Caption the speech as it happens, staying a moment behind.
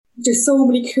there's so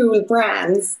many cool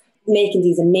brands making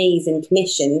these amazing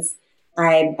commissions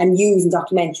and using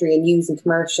documentary and using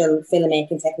commercial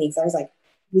filmmaking techniques. I was like,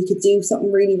 we could do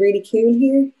something really, really cool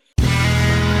here.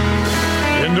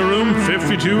 In the room,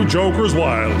 52 Jokers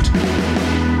Wild.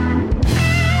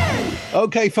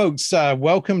 Okay, folks,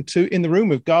 welcome to In the Room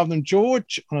with Garvin and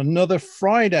George on another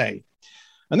Friday.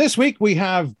 And this week we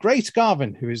have Grace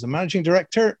Garvin, who is the managing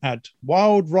director at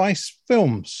Wild Rice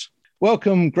Films.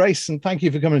 Welcome, Grace, and thank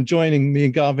you for coming and joining me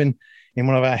and Garvin in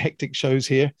one of our hectic shows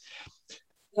here.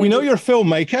 We know you're a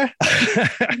filmmaker,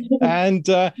 and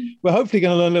we're hopefully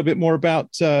going to learn a little bit more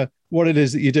about what it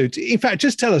is that you do. In fact,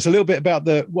 just tell us a little bit about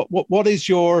what is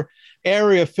your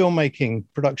area of filmmaking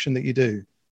production that you do?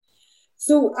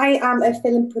 So I am a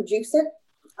film producer.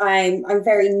 I'm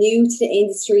very new to the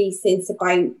industry since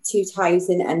about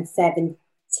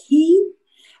 2017.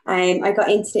 I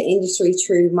got into the industry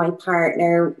through my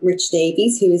partner, Rich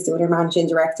Davies, who is the other managing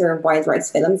director of Wild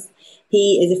Rice Films.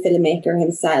 He is a filmmaker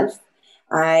himself.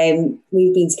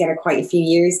 We've been together quite a few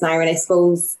years now, and I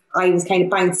suppose I was kind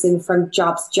of bouncing from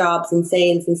jobs to jobs and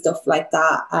sales and stuff like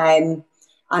that. And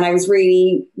I was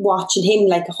really watching him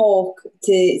like a hawk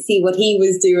to see what he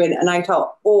was doing. And I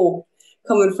thought,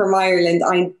 coming from Ireland,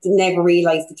 I never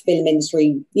realised that the film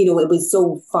industry, it was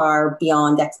so far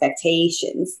beyond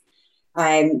expectations.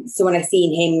 So when I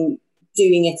seen him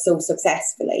doing it so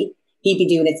successfully, he'd been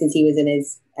doing it since he was in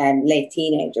his late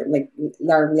teen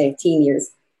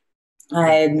years.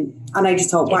 And I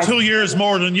just thought, well, 2 years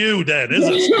more than you, then, is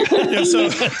it? Yeah, so a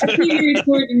few years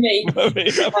more than me.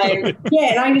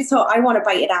 And I just thought, I want to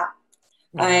bite it out.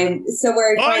 So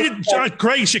we're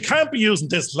Grace, you can't be using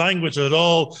this language at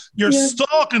all. You're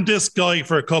stalking this guy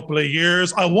for a couple of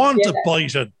years. I want to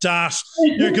bite at that.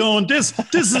 You're going, this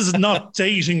is not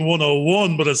dating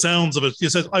 101, but it sounds of it. You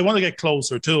said, I want to get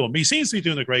closer to him. He seems to be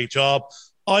doing a great job.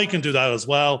 I can do that as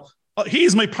well.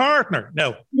 He's my partner.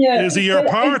 Now, is he your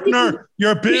partner,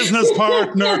 your business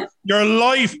partner, your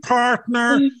life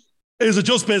partner? Is it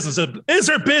just business? Is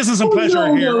there business and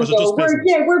pleasure here? Or is it just business?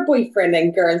 We're boyfriend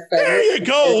and girlfriend. There you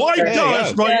go. I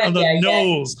got it right on the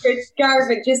nose.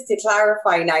 Garvin, just to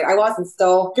clarify now, I wasn't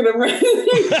stalking him.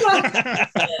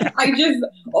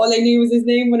 All I knew was his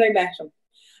name when I met him.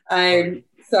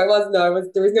 So there was no.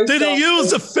 Did he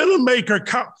use a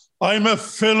filmmaker? I'm a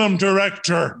film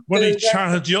director when he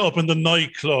chatted you up in the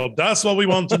nightclub. That's what we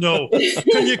want to know.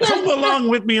 Can you come along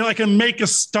with me and I can make a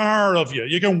star of you?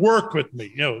 You can work with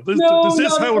me. Is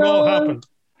this how it all happened?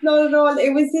 Not at all.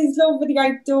 It was his love for the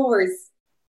outdoors.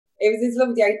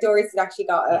 That actually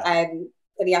got that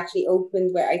he actually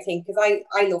opened with, I think, because I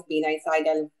love being outside.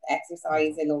 I love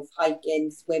exercise. I love hiking,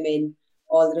 swimming,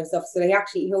 all of that stuff. So he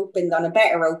opened on a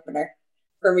better opener.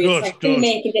 For me,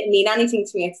 filmmaking didn't mean anything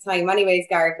to me at the time. Anyways,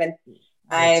 Garvin.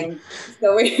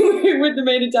 So we wouldn't have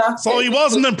made a daft. So he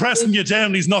wasn't impressing you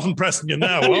then, he's not impressing you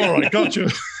now. All right, got you.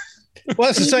 Well,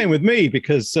 that's the same with me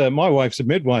because my wife's a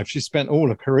midwife. She spent all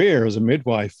her career as a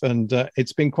midwife, and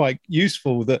it's been quite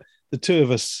useful that the two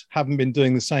of us haven't been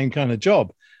doing the same kind of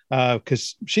job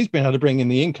because she's been able to bring in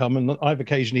the income, and I've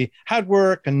occasionally had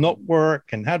work and not work,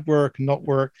 and had work and not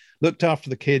work, looked after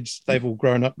the kids. They've all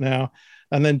grown up now.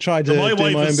 And then tried to do my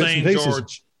own bits and pieces.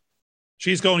 George,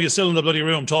 she's going, you're still in the bloody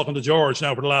room talking to George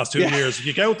now for the last 2 years.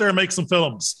 You get out there and make some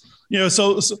films.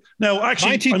 So now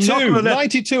actually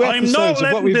 92 episodes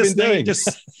of what we've been doing.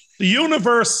 The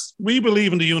universe, we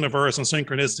believe in the universe and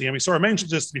synchronicity. And we sort of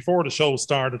mentioned this before the show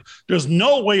started. There's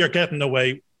no way you're getting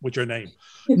away with your name.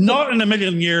 Not in a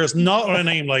million years, not on a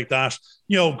name like that.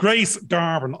 Grace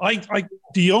Garvin.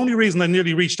 The only reason I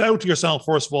nearly reached out to yourself,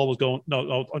 first of all, was going,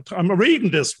 no, I'm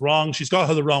reading this wrong. She's got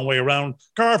her the wrong way around.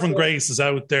 Garvin Grace is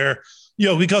out there.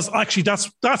 Because actually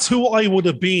that's who I would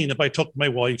have been if I took my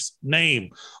wife's name.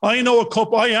 I know a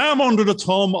couple. I am under the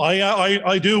thumb.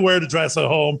 I do wear the dress at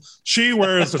home. She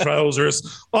wears the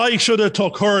trousers. I should have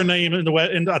took her name at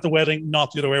the wedding,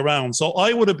 not the other way around. So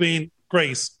I would have been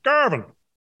Grace Garvin.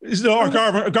 Or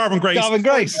Garvin Grace. Garvin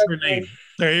Grace. Her name.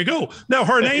 There you go. Now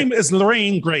her name is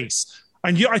Lorraine Grace.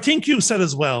 And I think you said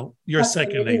as well, your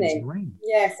second name is Lorraine.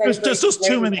 Yes. There's just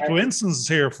too many coincidences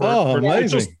here for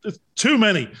amazing. Just too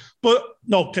many. But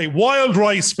okay, Wild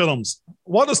Rice Films.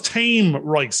 What does tame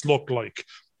rice look like?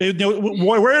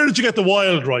 Where did you get the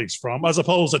wild rice from as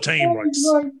opposed to tame rice?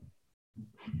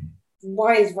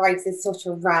 Wild Rice is such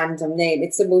a random name.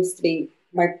 It's supposed to be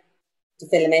the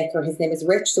filmmaker. His name is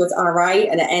Rich, so it's R.I.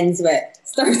 and it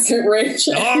starts with Rich.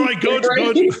 All right, good.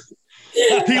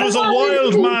 He was a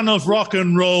wild man of rock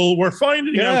and roll. We're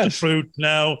finding out the truth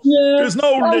now. Yeah. There's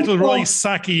no little rice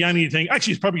sake anything.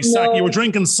 Actually, it's probably sake. You were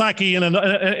drinking sake in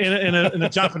a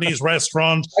Japanese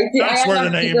restaurant. That's where the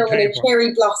name came from. A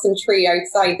cherry blossom tree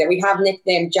outside that we have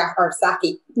nicknamed Jack or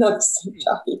Saki, not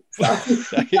Jackie.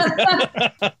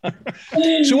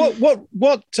 So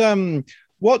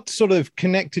what sort of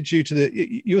connected you to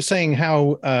you're saying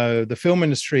how the film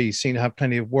industry seemed to have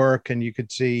plenty of work and you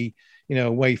could see, a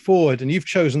way forward, and you've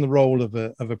chosen the role of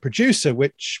a producer,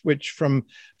 which from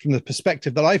the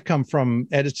perspective that I've come from,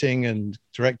 editing and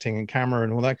directing and camera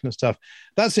and all that kind of stuff,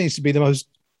 that seems to be the most,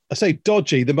 I say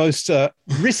dodgy, the most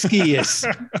riskiest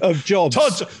of jobs.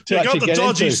 You got the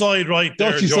dodgy side right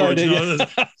there, dodgy George. Side,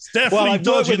 It's definitely I've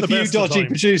worked with a few dodgy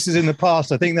producers in the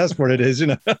past. I think that's what it is.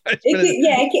 It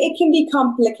can be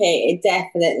complicated,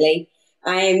 definitely.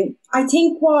 I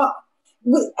think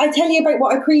I'll tell you about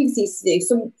what I previously used to do.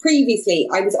 So previously,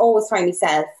 I was always finding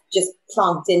myself just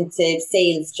plonked into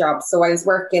sales jobs. So I was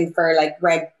working for like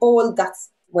Red Bull.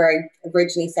 That's where I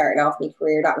originally started off my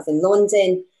career. That was in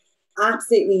London.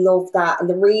 Absolutely loved that. And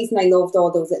the reason I loved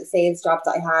all those little sales jobs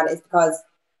that I had is because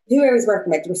who I was working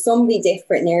with, there was somebody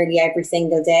different nearly every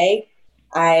single day.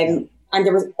 And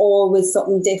there was always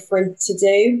something different to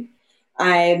do.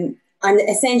 And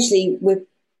essentially with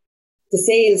the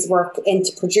sales work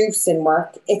into producing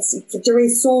work, there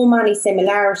is so many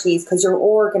similarities because you're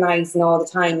organising all the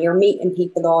time, you're meeting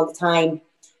people all the time.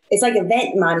 It's like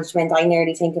event management. I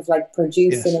nearly think of like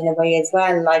producing in a way as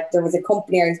well. Like there was a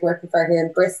company I was working for here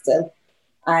in Bristol,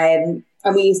 and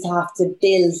we used to have to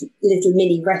build little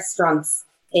mini restaurants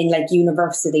in like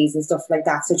universities and stuff like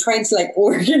that. So trying to like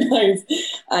organise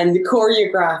and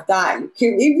choreograph that,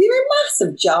 it'd be a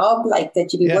massive job like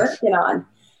that you'd be working on.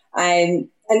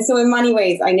 And so in many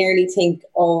ways, I nearly think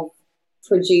of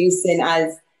producing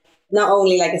as not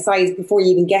only like aside before you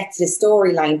even get to the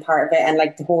storyline part of it and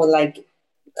like the whole like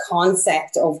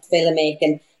concept of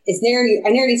filmmaking. I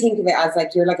nearly think of it as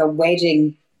like you're like a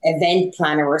wedding event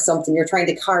planner or something. You're trying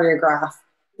to choreograph,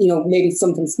 maybe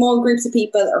something small groups of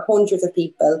people or hundreds of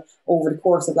people over the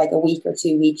course of like a week or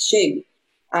 2 week shoot.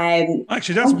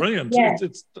 Actually, that's brilliant. Yeah.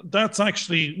 That's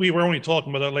actually, we were only talking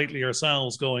about that lately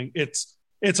ourselves, going,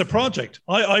 it's a project.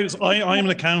 I'm an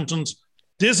accountant.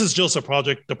 This is just a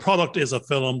project. The product is a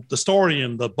film. The story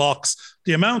in the box.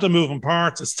 The amount of moving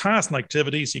parts, it's tasks and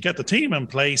activities. You get the team in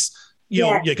place.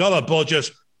 You got a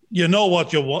budget. You know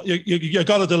what you want. You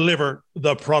got to deliver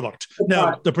the product.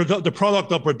 The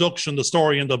product of production, the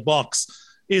story in the box,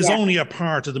 is only a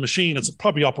part of the machine. It's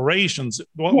probably operations.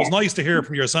 What was nice to hear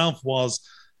from yourself was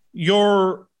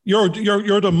you're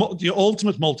the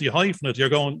ultimate multi-hyphenate.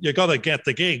 You got to get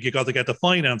the gig, you got to get the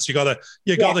finance, you got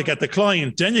to get the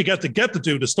client, then you get to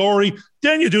do the story,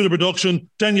 then you do the production,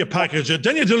 then you package it,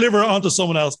 then you deliver it onto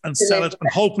someone else and sell it,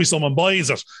 and hopefully someone buys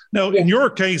it. Now, in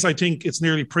your case, I think it's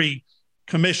nearly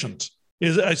pre-commissioned.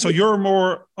 So you're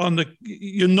more on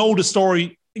the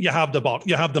story, you have the box,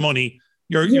 you have the money,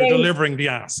 you're delivering the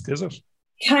ask, is it?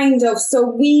 Kind of. So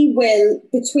we will,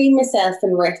 between myself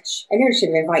and Rich, I nearly should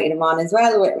have invited him on as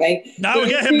well with me. Now we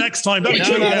get him next time. That'll be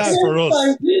two guests for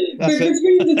us. But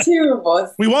between the two of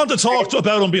us. We want to talk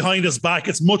about him behind his back.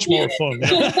 It's much more fun.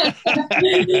 But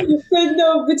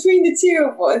no, between the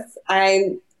two of us,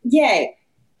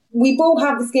 we both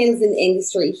have the skills in the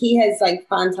industry. He has like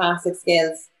fantastic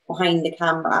skills behind the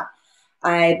camera.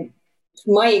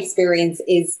 My experience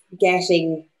is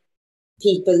getting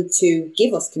people to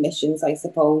give us commissions, I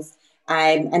suppose,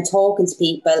 and talking to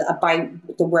people about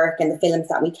the work and the films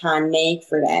that we can make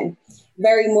for them.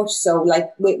 Very much so,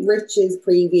 like with Rich's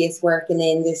previous work in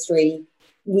the industry,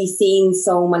 we've seen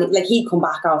so many, like he'd come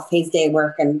back off his day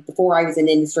work, and before I was in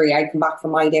the industry, I'd come back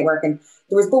from my day work, and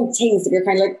there was both things that we were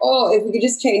kind of like, oh, if we could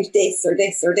just change this or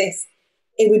this or this,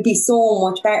 it would be so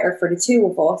much better for the two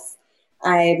of us.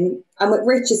 And with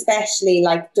Rich especially,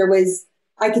 like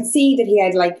I could see that he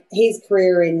had like his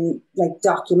career in like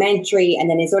documentary, and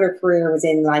then his other career was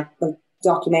in like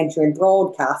documentary and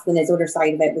broadcast, and his other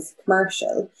side of it was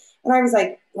commercial. And I was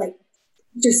like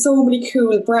there's so many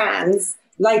cool brands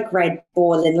like Red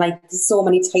Bull and like so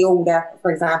many Toyota,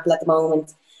 for example, at the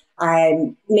moment,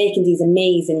 making these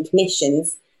amazing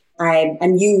commissions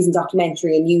and using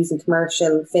documentary and using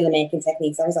commercial filmmaking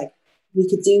techniques. I was like, we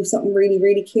could do something really,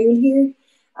 really cool here.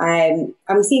 And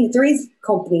we've seen that there is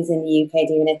companies in the UK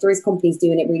doing it. There is companies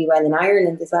doing it really well in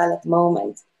Ireland as well at the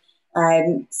moment.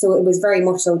 So it was very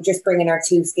much so just bringing our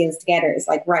two skills together. It's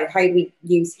like, right, how do we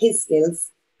use his skills?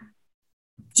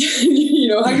 How do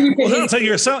we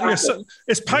that's how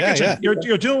it's packaging. Yeah.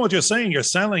 You're doing what you're saying. You're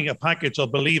selling a package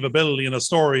of believability and a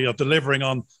story of delivering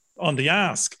on the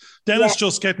ask. Then it's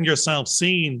just getting yourself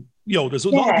seen There's a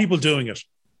lot of people doing it,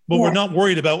 but we're not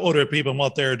worried about other people and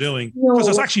what they're doing, because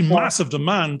there's actually massive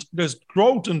demand. There's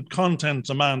growth and content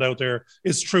demand out there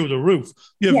is through the roof.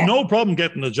 You have no problem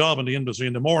getting a job in the industry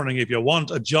in the morning if you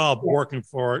want a job working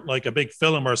for like a big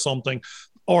film or something,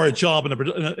 or a job in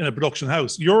a production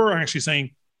house. You're actually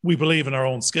saying, we believe in our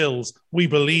own skills. We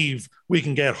believe we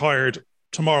can get hired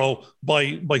tomorrow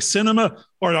by cinema,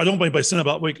 or I don't mean by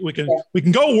cinema. We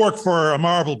can go work for a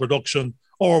Marvel production,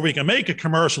 or we can make a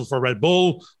commercial for Red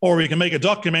Bull, or we can make a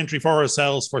documentary for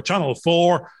ourselves for Channel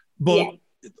 4. But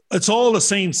it's all the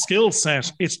same skill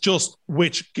set. It's just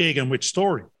which gig and which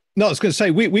story. No, I was going to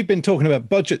say, we've been talking about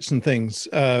budgets and things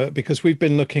because we've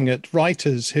been looking at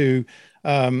writers who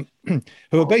are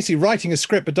basically writing a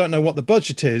script but don't know what the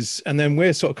budget is, and then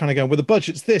we're sort of kind of going, well, the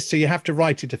budget's this, so you have to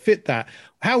write it to fit that.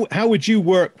 How would you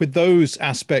work with those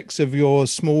aspects of your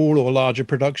small or larger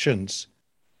productions?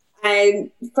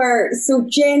 So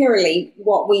generally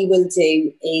what we will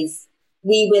do is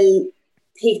we will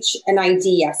pitch an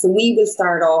idea. So we will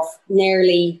start off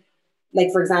nearly,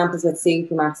 like for example with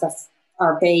Supermax, that's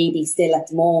our baby still at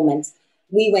the moment.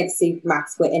 We went to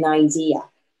Supermax with an idea.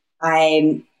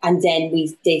 And then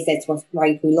they said to us,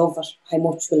 right, we love it. How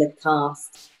much will it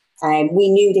cost?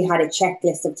 We knew they had a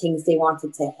checklist of things they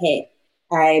wanted to hit.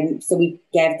 So we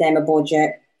gave them a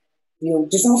budget.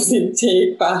 Just obviously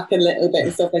take back a little bit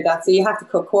and stuff like that. So you have to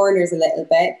cut corners a little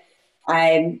bit.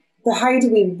 But how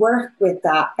do we work with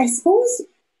that? I suppose,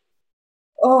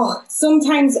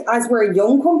 sometimes as we're a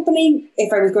young company,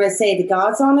 if I was going to say the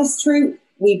God's honest truth,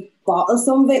 we bottle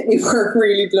some of it. We work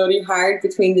really bloody hard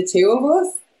between the two of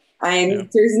us.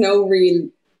 There's no real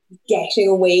getting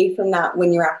away from that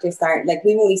when you're after starting. Like,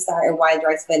 we've only started Wild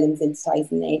Rice Films in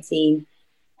 2018.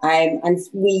 And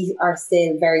we are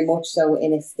still very much so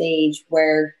in a stage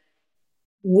where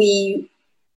we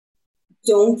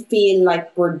don't feel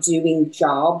like we're doing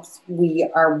jobs. We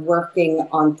are working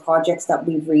on projects that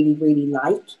we really, really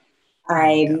like.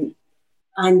 And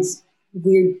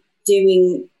we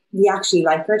actually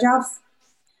like our jobs.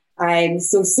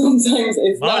 So sometimes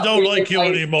it's I don't like you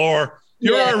anymore.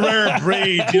 You're a rare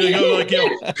breed.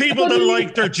 People that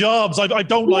like their jobs. I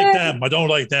don't like them. I don't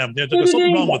like them. There's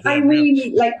something wrong with them.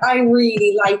 I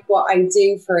really like what I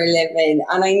do for a living,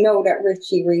 and I know that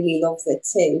Richie really loves it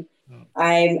too.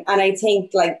 And I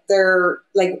think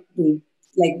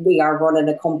we are running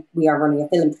a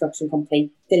film production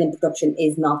company. Film production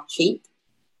is not cheap,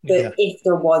 but if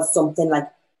there was something like,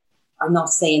 I'm not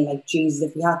saying like, Jesus,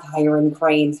 if we had to hire in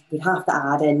cranes, we'd have to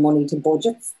add in money to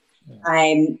budgets.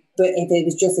 But if it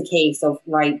was just a case of,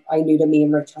 right, I knew that me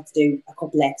and Rich had to do a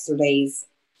couple extra days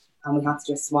and we had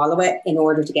to just swallow it in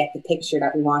order to get the picture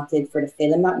that we wanted for the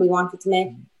film that we wanted to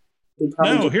make.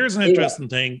 Here's an interesting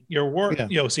thing. Your work,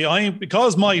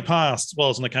 because my past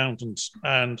was an accountant,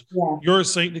 and you're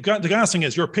saying the gas thing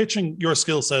is you're pitching your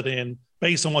skill set in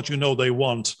based on what you know they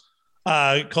want.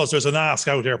 Because there's an ask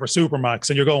out there for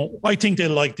Supermax, and you're going, I think they'll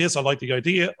like this. I like the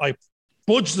idea. I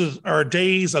budgeted our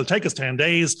days. It'll take us 10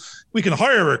 days. We can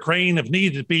hire a crane if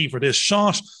needed be for this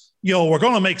shot. We're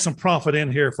going to make some profit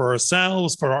in here for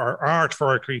ourselves, for our art, for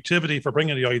our creativity, for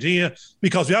bringing the idea,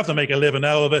 because we have to make a living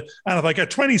out of it. And if I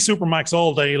get 20 Supermax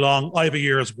all day long, I have a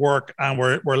year's work, and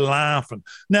we're laughing.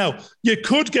 Now, you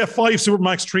could get 5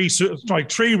 Supermax,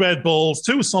 3 Red Bulls,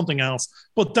 2 something else,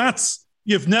 but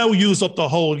you've now used up the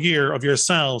whole year of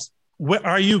yourselves.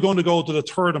 Are you going to go to the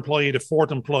 3rd employee, the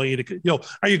 4th employee?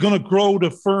 Are you going to grow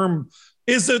the firm?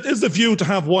 Is the view to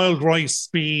have Wild Rice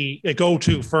be a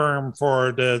go-to firm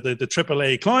for the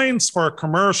AAA clients, for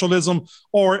commercialism,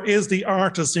 or is the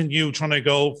artist in you trying to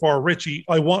go for, Richie,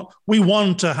 we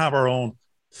want to have our own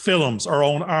films, our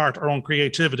own art, our own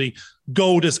creativity,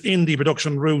 go this indie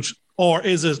production route, or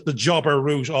is it the jobber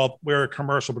route of we're a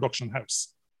commercial production house?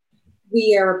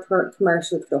 We are a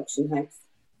commercial production house.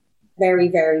 Very,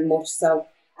 very much so.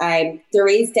 There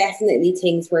is definitely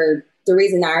things where there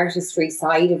is an artistry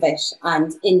side of it,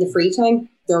 and in the free time,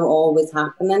 they're always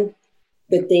happening,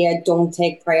 but they don't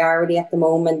take priority at the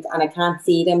moment, and I can't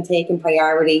see them taking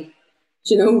priority,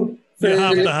 You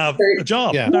have to have a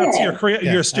job. Yeah. That's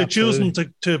you're choosing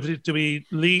to be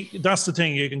lead. That's the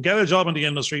thing. You can get a job in the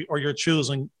industry, or you're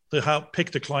choosing to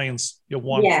pick the clients you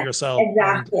want for yourself.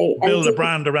 Exactly. And build a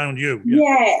brand around you.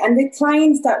 Yeah. And the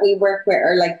clients that we work with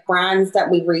are like brands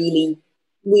that we really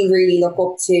look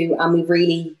up to, and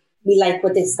we like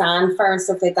what they stand for and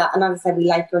stuff like that. And as I said, we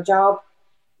like our job.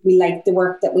 We like the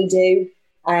work that we do.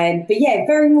 But yeah,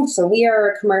 very much so. We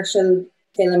are a commercial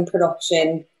film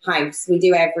production house. We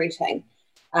do everything.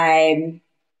 Trying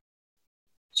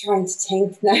to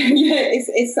think now. I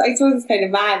suppose it's kind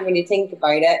of mad when you think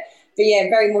about it. yeah,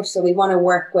 very much so. We want to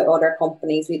work with other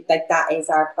companies. We like that is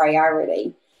our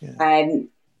priority. Yeah. And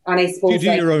I suppose do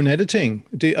you do your own editing?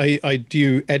 Do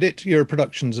you edit your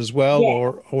productions as well,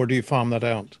 yeah. or do you farm that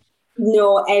out?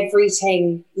 No,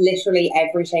 everything, literally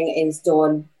everything is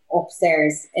done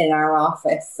upstairs in our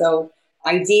office. So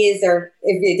ideas are,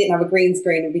 if we didn't have a green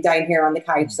screen, it'd be down here on the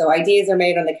couch. So ideas are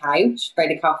made on the couch by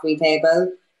the coffee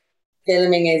table.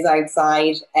 Filming is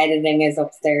outside, editing is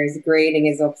upstairs, grading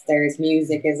is upstairs,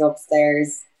 music is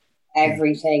upstairs.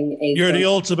 Everything is. You're the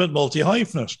ultimate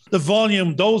multi-hyphenate. The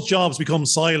volume, those jobs become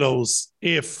silos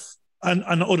if and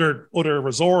other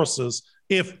resources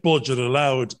if budget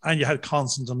allowed, and you had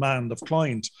constant demand of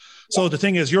client. So the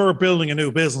thing is, you're building a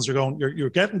new business. You're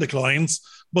getting the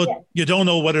clients, but you don't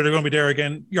know whether they're going to be there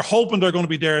again. You're hoping they're going to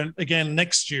be there again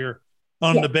next year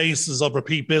on the basis of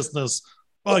repeat business.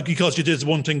 Because you did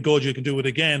one thing good, you can do it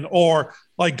again. Or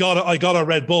I got a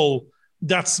Red Bull.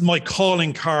 That's my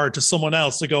calling card to someone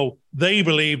else to go, they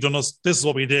believed in us. This is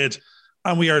what we did.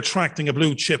 And we are attracting a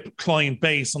blue chip client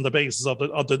base on the basis of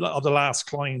the last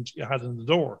client you had in the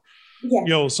door.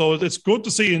 Yeah. So it's good to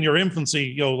see in your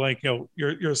infancy,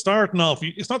 you're starting off.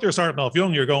 It's not you're starting off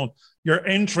young. You're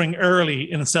entering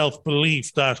early in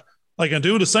self-belief that I can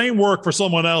do the same work for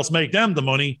someone else, make them the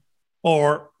money,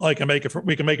 or we can make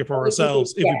it for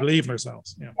ourselves if we believe in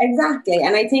ourselves. Yeah. Exactly.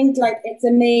 And I think it's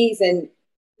amazing.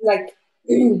 I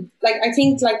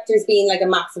think there's been a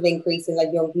massive increase in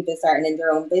young people starting in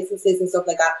their own businesses and stuff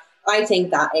like that. I think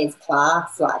that is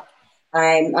class.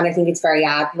 And I think it's very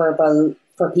admirable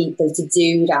for people to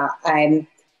do that.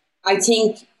 I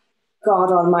think,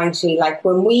 God Almighty,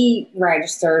 when we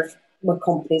registered with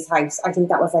Companies House, I think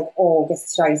that was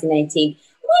August 2018.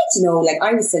 I don't know,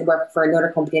 I was still working for another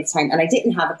company at the time and I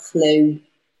didn't have a clue.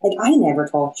 I never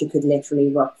thought you could literally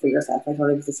work for yourself. I thought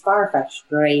it was this far-fetched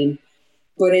dream,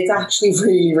 but it's actually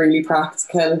really, really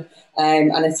practical,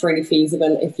 and it's really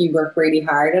feasible if you work really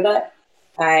hard at it.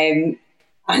 And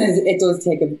it does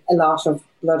take a lot of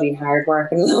bloody hard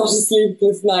work and a lot of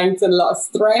sleepless nights and a lot of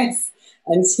stress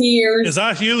and tears. Is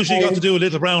that usually got to do with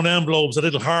little brown envelopes, the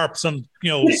little harps, and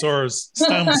sort of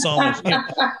stamps on it?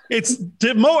 It's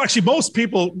actually most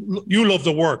people. You love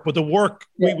the work, but the work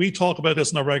we talk about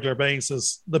this on a regular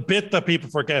basis. The bit that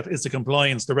people forget is the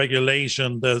compliance, the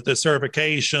regulation, the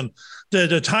certification,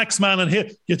 the tax man and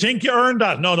hit. You think you earned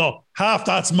that? No, half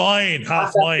that's mine,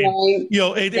 half mine.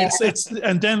 It's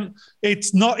and then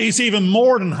it's not. It's even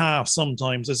more than half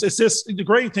sometimes. It's this. The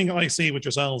great thing I see with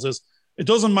yourselves is, it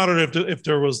doesn't matter if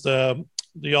there was the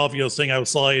obvious thing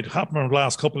outside happening in the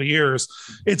last couple of years.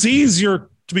 It's easier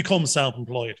to become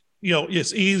self-employed.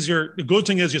 It's easier. The good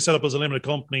thing is you set up as a limited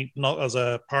company, not as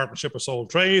a partnership or sole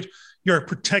trade. You're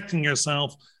protecting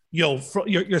yourself.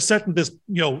 You're setting this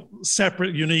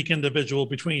separate, unique individual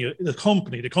between you. The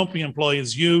company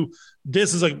employs you.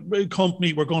 This is a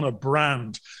company we're going to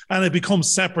brand, and it becomes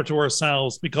separate to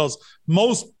ourselves because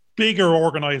most bigger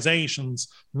organizations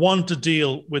want to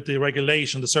deal with the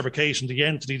regulation, the certification, the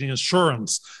entity, the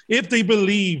insurance. If they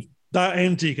believe that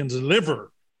entity can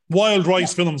deliver, Wild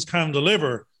Rice Films can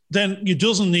deliver, then it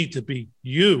doesn't need to be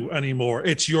you anymore.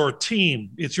 It's your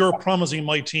team. It's your promising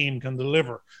my team can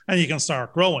deliver, and you can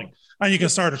start growing. And you can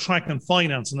start attracting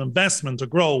finance and investment to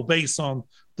grow based on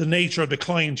the nature of the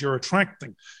client you're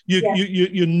attracting.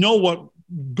 You know what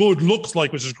good looks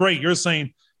like, which is great. You're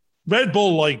saying Red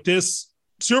Bull like this,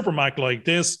 Supermac like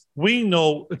this, we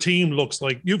know a team looks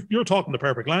like. You're talking the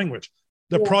perfect language.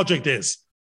 The project is.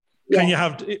 Can you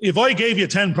have, if I gave you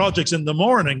 10 projects in the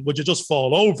morning, would you just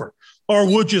fall over? Or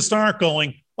would you start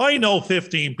going, I know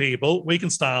 15 people, we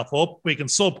can staff up, we can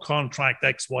subcontract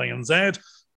X, Y, and Z.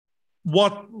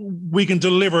 What we can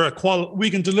deliver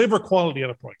quality at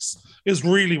a price is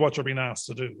really what you're being asked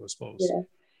to do, I suppose. Yeah.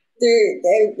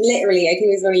 They're literally, I think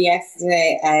it was only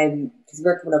yesterday, because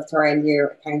we're coming up to our end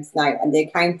year accounts night, and the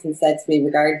accountant said to me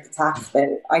regarding the tax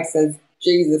bill, I said,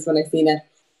 Jesus, when I seen it.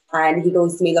 And he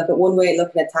goes to me, look, at one way of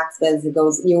looking at tax bills, it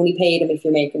goes, you only pay them if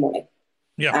you're making money.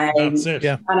 Yeah, that's it.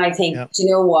 Yeah. And I think, do you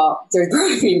know what? There's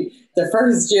probably the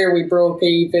first year we broke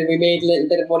even, we made a little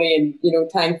bit of money,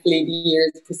 and, thankfully the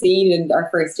years preceding our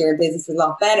first year in business was a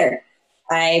lot better.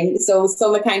 So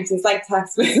some accountants like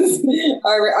tax bills.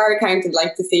 Our accountant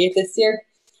like to see it this year.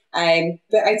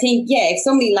 But I think, if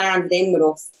somebody landed in with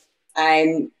us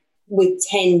with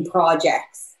 10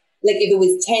 projects, if it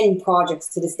was 10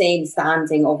 projects to the same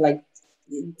standing of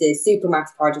the Supermax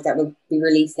project that will be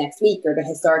released next week, or the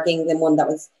Historic England one that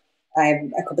was a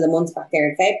couple of months back there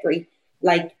in February,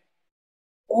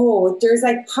 there's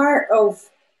part of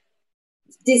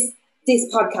this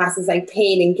podcast is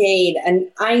pain and gain,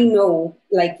 and I know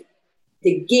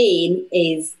the gain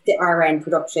is the RN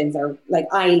productions are like,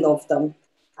 I love them.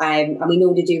 And we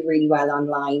know they do really well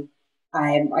online.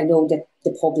 I know that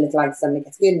the public likes them. It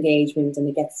gets good engagement and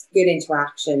it gets good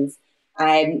interactions.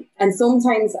 And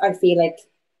sometimes I feel like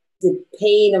the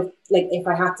pain of, like, if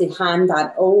I had to hand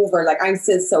that over, like, I'm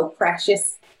still so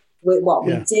precious with what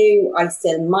we do. I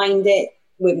still mind it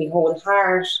with my whole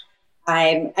heart.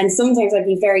 And sometimes I'd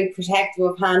be very protective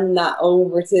of handing that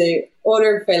over to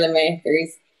other filmmakers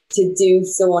to do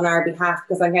so on our behalf,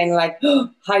 because I'm kind of like, oh,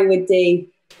 how would they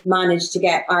manage to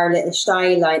get our little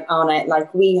style on it?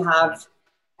 Like, we have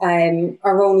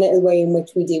our own little way in which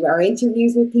we do our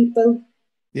interviews with people.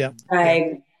 Yeah.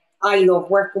 I love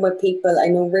working with people. I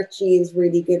know Richie is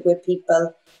really good with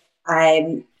people.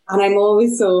 And I'm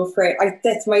always so afraid.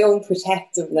 That's my own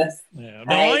protectiveness. Yeah.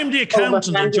 Now, I'm the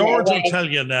accountant, and George will tell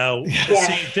you now,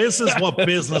 see, this is what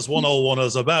Business 101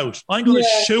 is about. I'm going to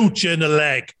shoot you in the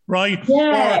leg, right?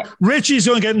 Yeah. Or Richie's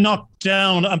going to get knocked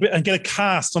down and get a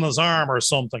cast on his arm or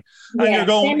something. And you're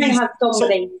going... Then I have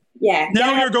somebody...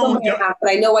 Now you're going... But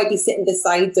I know I'd be sitting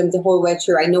beside them the whole way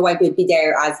through. I know I would be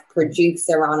there as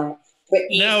producer on it.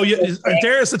 Now,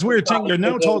 there's this weird thing. You're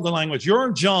now told the language.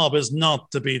 Your job is not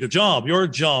to be the job. Your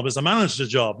job is to manage the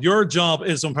job. Your job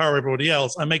is to empower everybody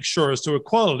else and make sure it's to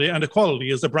equality. And equality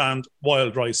is the brand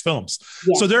Wild Rice Films.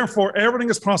 Yeah. So therefore, everything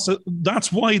is processed.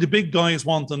 That's why the big guys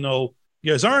want to know,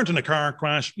 you guys aren't in a car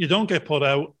crash. You don't get put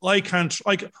out.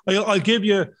 I'll give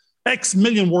you X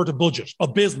million worth of budget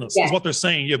of business is what they're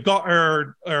saying. You've got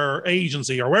our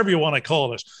agency or whatever you want to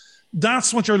call it.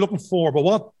 That's what you're looking for. But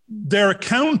what their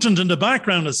accountant in the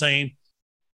background is saying,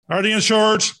 are they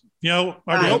insured? You know,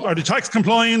 are they tax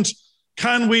compliant?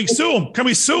 Can we sue them? Can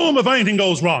we sue them if anything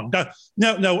goes wrong?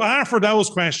 Now, after those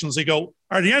questions, they go,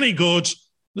 are they any good?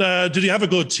 Do they have a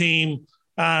good team?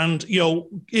 And, you know,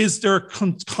 is there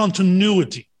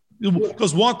continuity?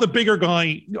 Because what the bigger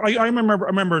guy, I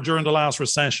remember during the last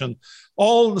recession,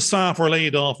 all the staff were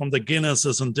laid off from the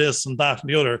Guinnesses and this and that and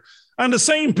the other. And the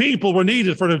same people were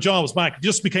needed for their jobs back,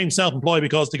 just became self-employed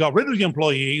because they got rid of the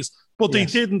employees, but they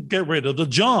didn't get rid of the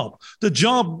job. The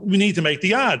job, we need to make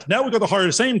the ad. Now we've got to hire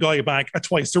the same guy back at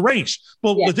twice the rate.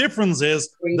 But the difference is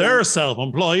they're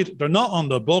self-employed. They're not on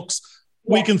the books.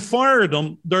 We can fire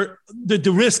them.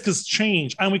 The risk has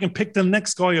changed, and we can pick the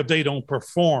next guy if they don't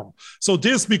perform. So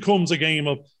this becomes a game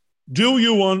of, do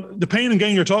you want, the pain and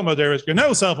gain you're talking about there is, you're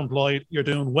now self-employed, you're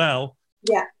doing well.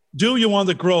 Yeah. Do you want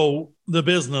to grow the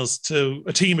business to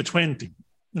a team of 20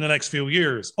 in the next few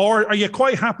years? Or are you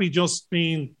quite happy just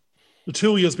being, the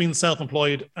two of you as being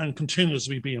self-employed and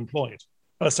continuously be employed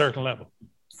at a certain level?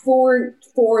 For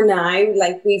now,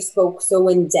 like, we've spoke so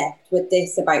in depth with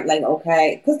this about, like,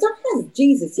 okay, because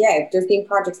there's been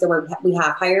projects where we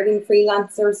have hired in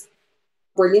freelancers,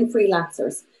 brilliant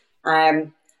freelancers.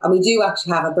 And we do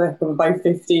actually have a group of about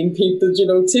 15 people, you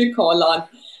know, to call on.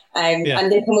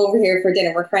 And they come over here for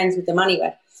dinner. We're friends with them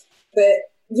anyway. But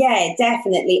yeah,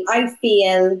 definitely. I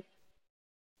feel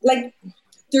like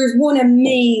there's one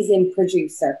amazing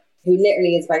producer who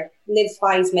literally is like, lives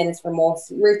 5 minutes from us.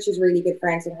 Rich is really good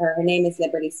friends with her. Her name is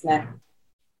Liberty Smith.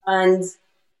 And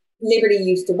Liberty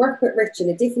used to work with Rich in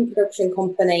a different production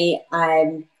company,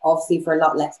 obviously for a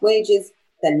lot less wages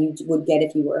than you would get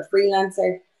if you were a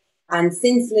freelancer. And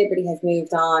since Liberty has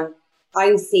moved on,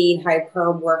 I've seen how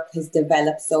her work has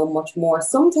developed so much more.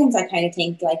 Sometimes I kind of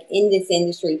think, like, in this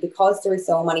industry, because there are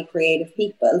so many creative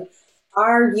people,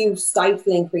 are you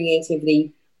stifling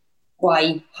creativity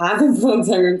by having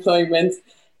full-time employment?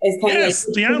 Is kind yes,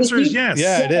 of the answer is yes.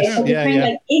 Yeah, it is.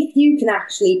 Like, if you can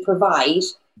actually provide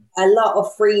a lot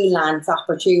of freelance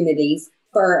opportunities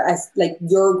for like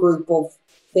your group of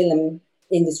film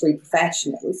industry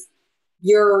professionals,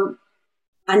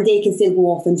 and they can still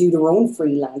go off and do their own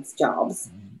freelance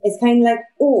jobs. It's kind of like,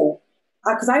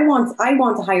 because I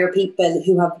want to hire people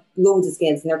who have loads of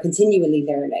skills and they're continually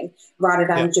learning, rather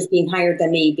than just being hired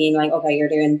than me being like, okay, you're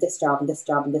doing this job and this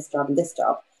job and this job and this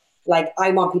job. Like, I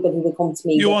want people who will come to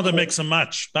me. You want to mix and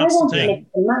match. That's the thing. Mix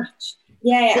and match.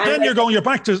 Yeah. But then you're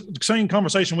back to the same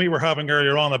conversation we were having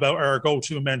earlier on about our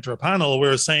go-to mentor panel. We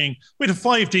were saying we have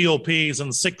 5 DOPs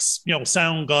and 6,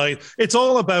 sound guys. It's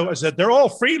all about, I said, they're all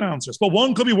freelancers, but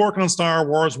one could be working on Star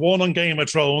Wars, one on Game of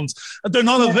Thrones. They're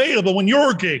not available when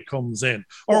your gig comes in,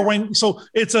 so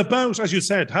it's about, as you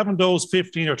said, having those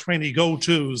 15 or 20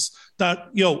 go-tos that,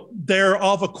 they're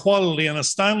of a quality and a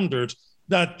standard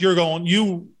that you're going,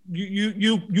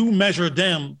 you measure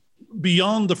them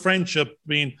beyond the friendship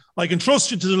being, I can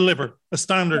trust you to deliver a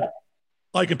standard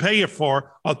I can pay you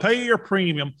for. I'll pay you your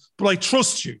premium, but I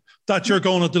trust you. that you're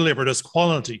going to deliver this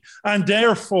quality. And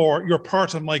therefore, you're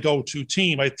part of my go-to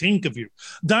team. I think of you.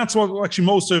 That's what actually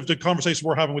most of the conversation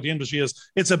we're having with the industry is.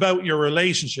 It's about your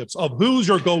relationships of who's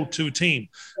your go-to team.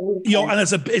 You know, and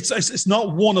it's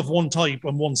not one of one type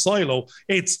and one silo.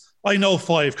 It's, I know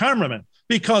 5 cameramen,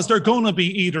 because they're going to be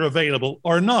either available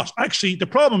or not. Actually, the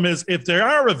problem is if they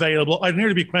are available, I'd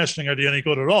nearly be questioning, are they any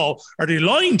good at all? Are they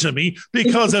lying to me?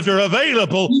 Because if they're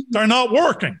available, they're not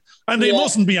working and they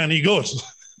mustn't be any good.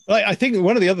 I think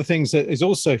one of the other things that is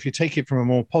also, if you take it from a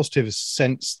more positive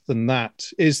sense than that,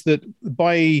 is that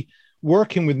by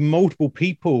working with multiple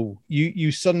people,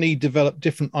 you suddenly develop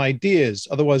different ideas.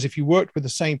 Otherwise, if you worked with the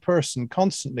same person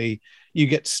constantly, you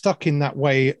get stuck in that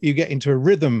way, you get into a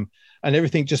rhythm and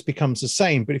everything just becomes the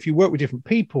same. But if you work with different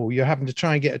people, you're having to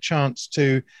try and get a chance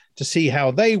to see how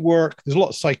they work. There's a lot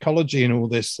of psychology in all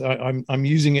this. I'm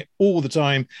using it all the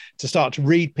time to start to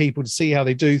read people, to see how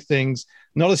they do things,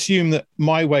 not assume that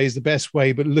my way is the best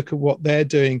way, but look at what they're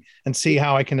doing and see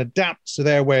how I can adapt to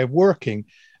their way of working.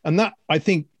 And that, I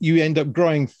think you end up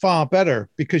growing far better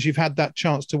because you've had that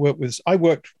chance to work with. I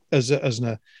worked as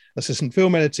an assistant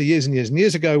film editor years and years and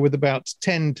years ago with about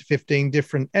 10 to 15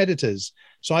 different editors.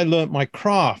 So I learned my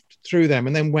craft through them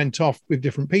and then went off with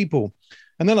different people.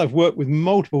 And then I've worked with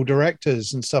multiple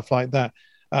directors and stuff like that.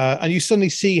 And you suddenly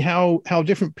see how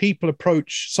different people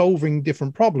approach solving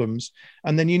different problems.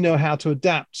 And then you know how to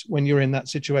adapt when you're in that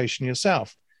situation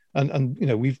yourself. And you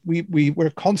know, we're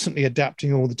constantly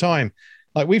adapting all the time.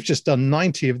 Like we've just done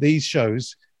 90 of these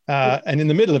shows. And in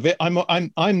the middle of it, I'm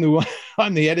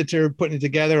the editor putting it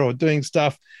together or doing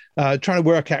stuff, trying to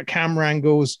work out camera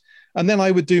angles. And then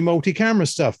I would do multi-camera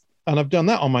stuff. And I've done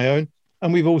that on my own.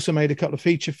 And we've also made a couple of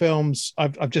feature films.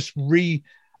 I'm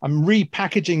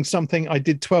repackaging something I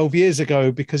did 12 years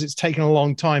ago because it's taken a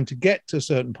long time to get to a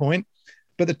certain point.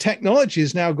 But the technology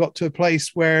has now got to a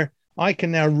place where I can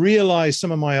now realize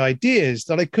some of my ideas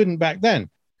that I couldn't back then,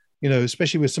 you know,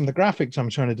 especially with some of the graphics I'm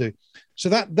trying to do. So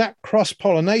that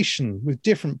cross-pollination with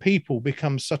different people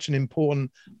becomes such an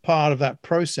important part of that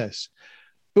process.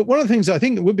 But one of the things I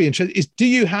think that would be interesting is, do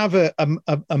you have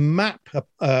a map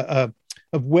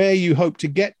of where you hope to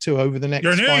get to over the next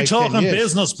 5 years? You're nearly talking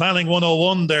business planning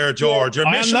 101 there, George. Your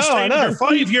mission statement, your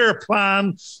 5-year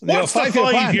plan. What's the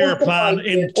 5-year plan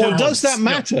in 2 months? Does that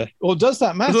matter? Or does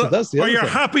that matter? That's the other thing. Or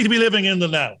you're happy to be living in the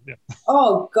now? Yeah.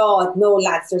 Oh, God, no,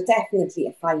 lads. There's definitely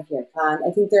a 5-year plan.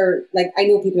 I think they're like, I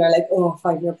know people are like, oh,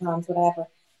 5-year plans, whatever.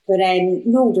 But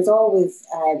no, there's always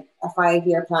a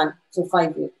 5-year plan. So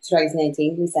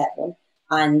 2018, we set one.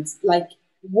 And like,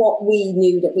 what we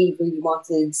knew that we really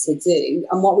wanted to do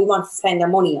and what we wanted to spend our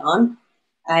money on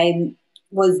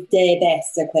was the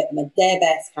best equipment, the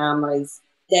best cameras,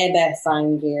 the best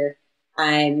sound gear,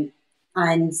 and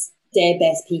the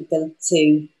best people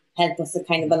to help us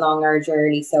kind of along our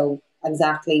journey. So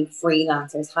exactly,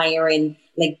 freelancers, hiring,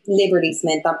 like Liberty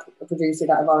Smith, that producer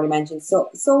that I've already mentioned.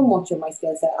 So much of my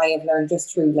skill set I have learned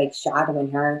just through like shadowing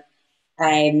her.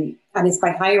 And it's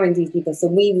by hiring these people. So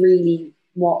we really,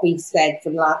 what we've said for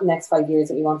the next 5 years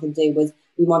that we wanted to do was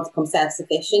we want to become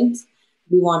self-sufficient.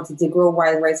 We wanted to grow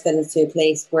Wild Rice Films to a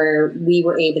place where we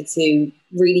were able to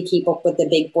really keep up with the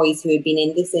big boys who had been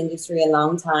in this industry a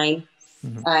long time.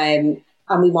 Mm-hmm.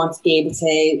 And we want to be able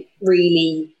to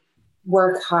really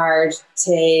work hard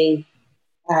to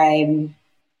I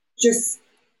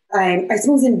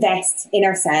suppose, invest in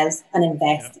ourselves and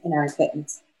invest in our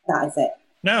equipment. That is it.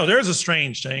 Now, there's a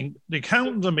strange thing. The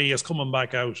accountant in me is coming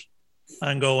back out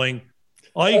and going,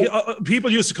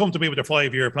 people used to come to me with their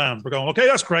 5-year plans. We're going, okay,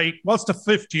 that's great. What's the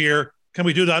 5th year? Can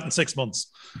we do that in 6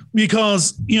 months?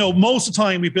 Because, you know, most of the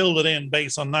time we build it in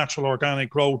based on natural organic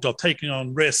growth of taking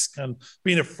on risk and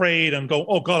being afraid and go,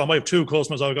 oh God, I might have 2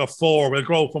 customers. I've got 4. We'll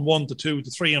grow from 1 to 2 to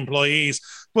 3 employees.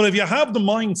 But if you have the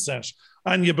mindset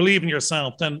and you believe in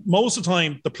yourself, then most of the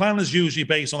time the plan is usually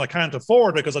based on I can't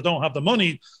afford it because I don't have the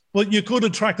money, but you could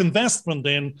attract investment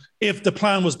in if the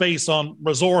plan was based on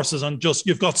resources and just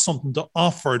you've got something to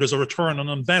offer. There's a return on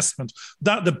investment.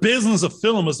 That the business of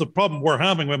film is the problem we're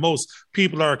having when most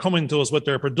people are coming to us with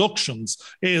their productions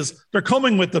is they're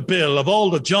coming with the bill of all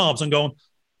the jobs and going,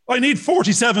 I need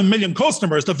 47 million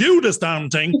customers to view this damn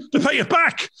thing to pay it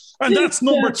back. And that's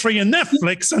number 3 in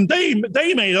Netflix. And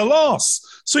they made a loss.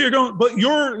 So you're going, but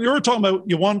you're talking about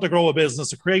you want to grow a business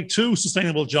to create 2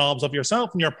 sustainable jobs of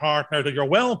yourself and your partner, that you're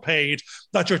well paid,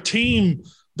 that your team,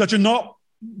 that you're not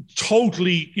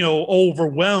totally, you know,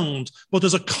 overwhelmed, but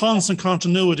there's a constant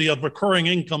continuity of recurring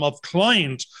income of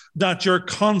client, that you're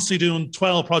constantly doing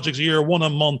 12 projects a year, 1 a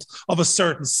month of a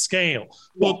certain scale.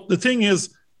 But the thing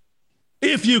is,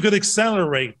 if you could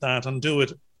accelerate that and do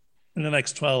it in the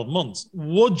next 12 months.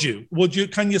 Would you?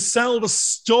 Can you sell the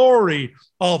story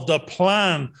of the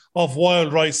plan of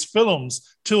Wild Rice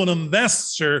Films to an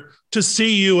investor to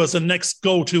see you as the next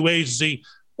go-to agency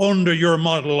under your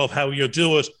model of how you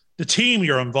do it, the team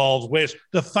you're involved with,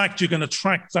 the fact you can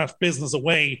attract that business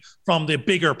away from the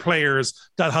bigger players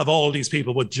that have all these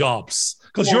people with jobs?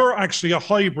 Because you're actually a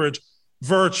hybrid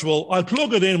virtual. I'll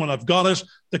plug it in when I've got it.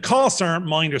 The costs aren't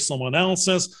mine, they're someone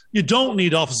else's. You don't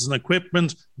need offices and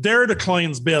equipment. They're the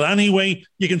client's bill anyway.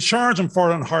 You can charge them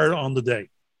for it and hire it on the day.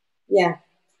 Yeah.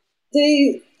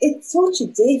 It's such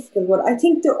a difficult one. I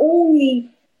think the only...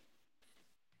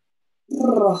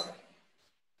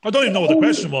 I don't even know what the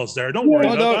question was there. Don't worry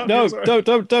about that. No,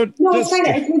 don't. No, it's kind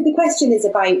of, I think the question is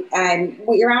about,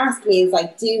 what you're asking is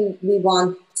like, do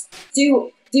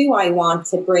I want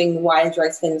to bring Wild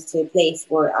Rice Films to a place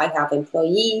where I have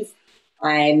employees?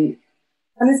 And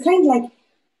it's kind of like,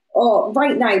 oh,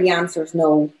 right now the answer is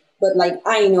no. But like,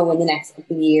 I know in the next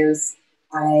couple of years,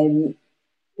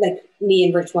 like me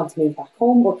and Rich want to move back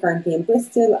home. We're currently in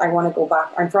Bristol. I want to go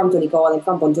back. I'm from Donegal. I'm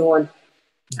from Bundoran.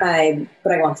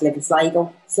 But I want to live in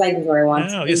Sligo. Sligo's where I want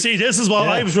to be. You see, this is what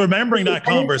I was remembering that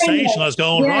conversation. I was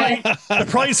going, right, the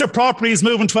price of property is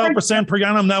moving 12% per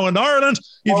annum now in Ireland.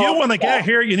 If you want to get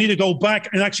here, you need to go back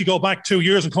and actually go back 2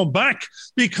 years and come back,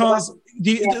 because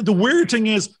the weird thing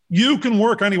is you can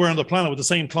work anywhere on the planet with the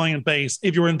same client base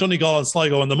if you're in Donegal and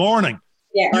Sligo in the morning.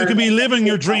 Yeah, you can be living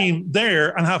your dream there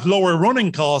and have lower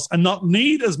running costs and not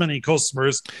need as many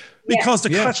customers, because the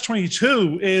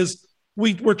catch-22 is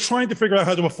we're trying to figure out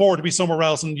how to afford to be somewhere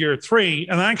else in year 3.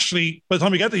 And actually, by the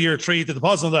time we get to year 3, the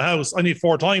deposit on the house, I need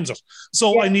 4 times it.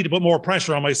 So I need to put more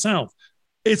pressure on myself.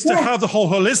 It's to have the whole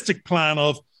holistic plan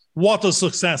of what does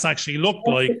success actually look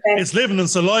like. It's living in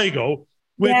Sligo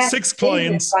with 6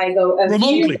 clients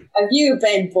remotely. A view of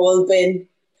Ben Bulbin.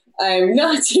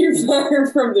 Not too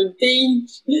far from the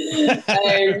beach.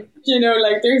 You know,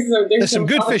 like there's some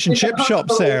good fish and chip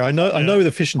shops there. I know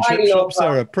the fish and chip shops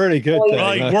there are pretty good.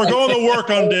 Right, we're going to work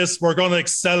on this. We're going to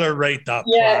accelerate that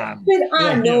plan. But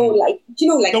I know, like, you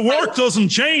know, like the work doesn't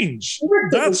change.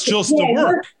 That's just the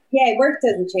work. Work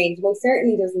doesn't change. Most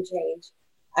certainly doesn't change.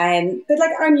 But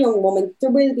like, I'm a young woman. There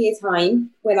will be a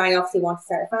time when I obviously want to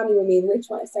start a family, when me and Rich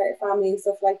want to start a family and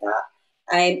stuff like that.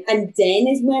 And then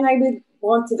is when I would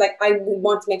want to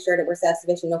make sure that we're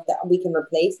self-sufficient enough that we can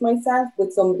replace myself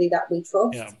with somebody that we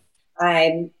trust. Yeah.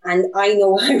 And I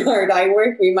know how hard I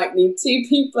work. We might need 2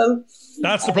 people.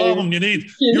 That's the problem.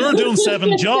 You're doing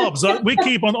 7 jobs. We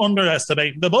keep on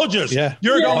underestimating the budget. Yeah.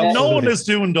 No one is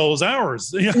doing those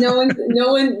hours. No one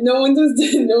will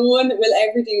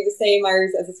ever do the same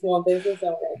hours as a small business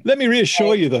owner. Let me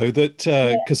reassure you though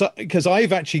that because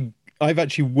I've actually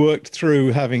worked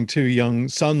through having 2 young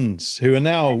sons who are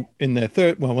now in their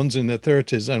one's in their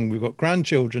 30s, and we've got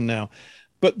grandchildren now.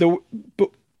 But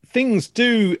things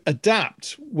do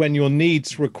adapt when your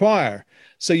needs require.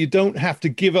 So you don't have to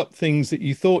give up things that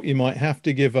you thought you might have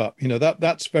to give up. You know,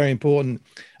 that's very important.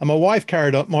 And my wife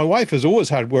has always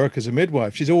had work as a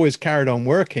midwife. She's always carried on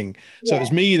working. So it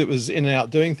was me that was in and out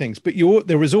doing things. But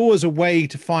there was always a way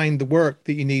to find the work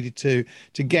that you needed to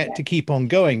to keep on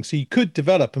going. So you could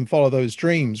develop and follow those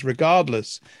dreams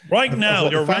regardless. Right now,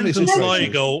 your rent in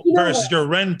Sligo versus your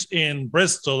rent in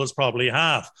Bristol is probably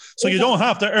half. So you don't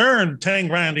have to earn 10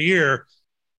 grand a year.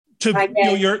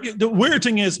 The weird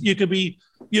thing is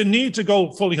you need to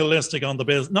go fully holistic on the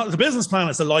business. The business plan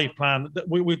is a life plan.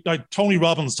 Like Tony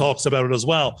Robbins talks about it as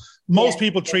well. Most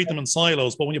people treat them in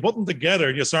silos, but when you put them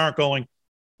together, you start going,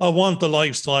 I want the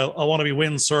lifestyle. I want to be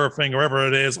windsurfing, wherever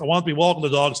it is. I want to be walking the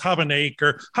dogs, have an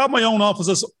acre, have my own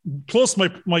offices, plus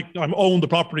I own the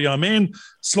property I'm in.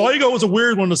 Sligo is a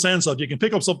weird one in the sense of you can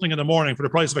pick up something in the morning for the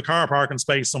price of a car parking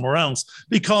space somewhere else,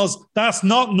 because that's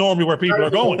not normally where people are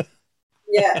going.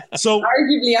 Yeah. So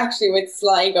arguably, actually, with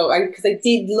Sligo, because I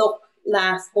did look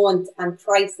last month and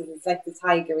prices, it's like the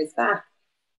tiger is back.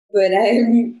 But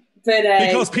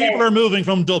because people are moving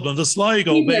from Dublin to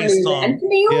Sligo based on,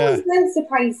 and they always well,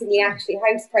 surprisingly, actually,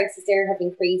 house prices there have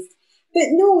increased. But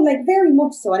no, like very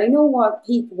much so. And I know what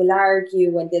people will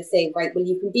argue when they'll say, right, well,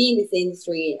 you can be in this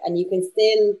industry and you can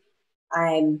still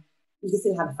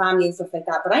have a family and stuff like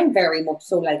that. But I'm very much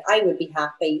so, like, I would be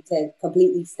happy to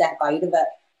completely step out of it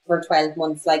for 12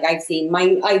 months. Like I've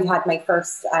had my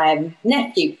first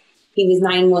nephew. He was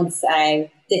 9 months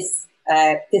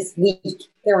this week.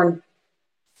 They're on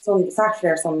Saturday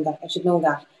or Sunday. I should know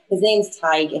that. His name's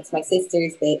Tig. It's my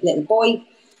sister's the little boy.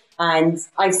 And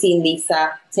I've seen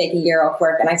Lisa take a year off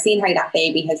work, and I've seen how that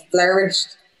baby has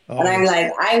flourished. And I'm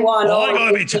like, I want all I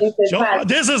gotta be these things as well.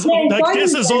 this is Yeah, like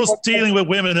this is us Simon dealing with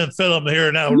women in film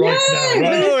here now, right now. but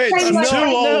Right? No, it's it's kind of Two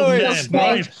like- old men, it's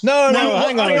right? No, Now,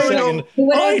 hang on I a don't second. know-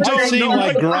 Whatever, I don't seem know.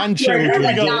 like grandchildren. Here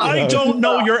we go. No. I don't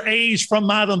know your age from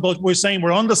Madam, but we're saying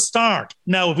we're on the start.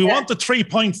 Now, if we want the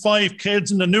 3.5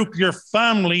 kids in the nuclear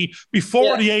family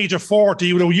before the age of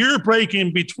 40, with a year break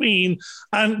in between,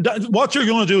 and what you're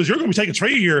going to do is you're going to be taking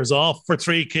 3 years off for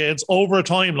 3 kids over a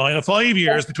timeline of 5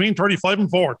 years between 35 and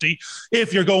 40.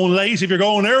 If you're going late, if you're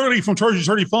going early from 30 to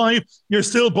 35, you're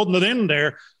still putting it in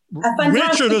there.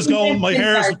 Richard is going, my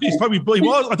hair, he's probably, he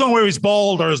was, I don't know where he's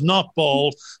bald or is not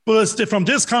bald, but it's from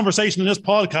this conversation in this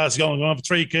podcast, he's going, I have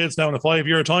 3 kids now in a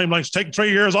 5-year timeline, she's taking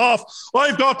 3 years off.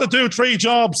 I've got to do 3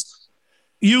 jobs.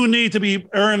 You need to be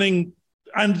earning,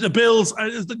 and the bills,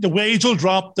 the wage will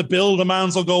drop, the bill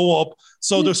demands will go up.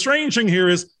 So the strange thing here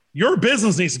is your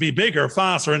business needs to be bigger,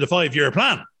 faster in the 5-year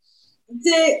plan.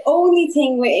 The only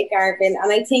thing with it, Garvin,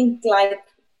 and I think like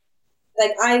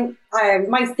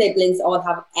my siblings all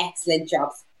have excellent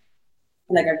jobs.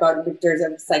 Like there's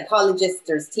a psychologist,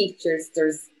 there's teachers,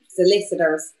 there's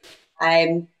solicitors.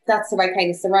 That's who I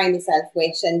kind of surround myself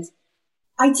with. And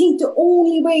I think the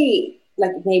only way,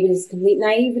 like maybe this is complete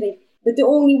naivety, but the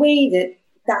only way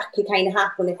that could kind of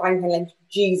happen if I'm kind of like,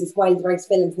 Jesus, Wild Rice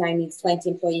Films now needs 20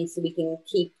 employees so we can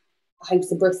keep a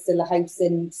house in Bristol, a house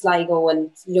in Sligo,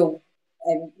 and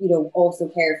also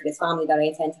care for this family that I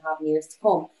intend to have in years to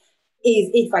come, is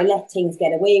if I let things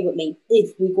get away with me,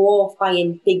 if we go off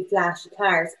buying big flashy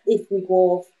cars, if we go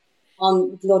off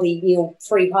on bloody,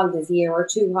 3 holidays a year or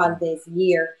 2 holidays a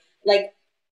year. Like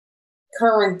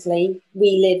currently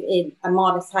we live in a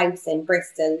modest house in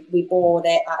Bristol. We bought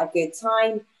it at a good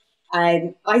time.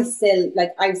 I still,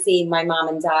 like, I've seen my mum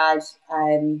and dad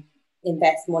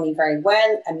invest money very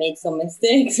well and made some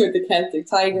mistakes with the Celtic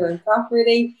Tiger and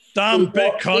property. Damn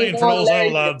Bitcoin for those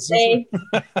old lads.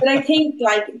 But I think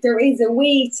like there is a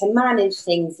way to manage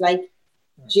things. Like,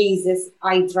 Jesus,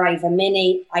 I drive a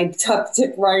Mini. I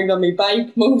tip around on my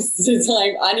bike most of the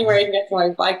time. Anywhere I can get to my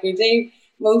bike, I do.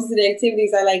 Most of the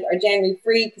activities I like are generally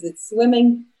free because it's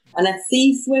swimming and at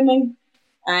sea swimming.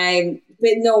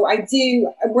 But no, I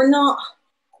do.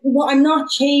 What I'm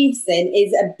not chasing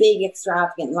is a big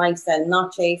extravagant lifestyle. I'm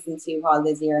not chasing 2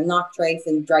 holidays a year. I'm not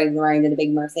chasing driving around in a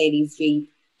big Mercedes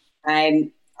Jeep.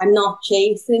 I'm not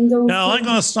chasing those. Now, I'm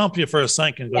going to stop you for a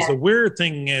second because the weird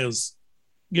thing is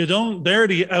they're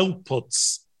the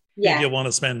outputs if you want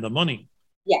to spend the money.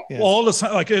 Yeah. All the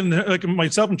time, like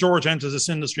myself and George entered this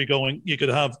industry going, you could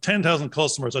have 10,000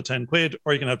 customers at 10 quid,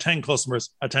 or you can have 10 customers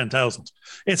at 10,000.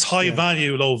 It's high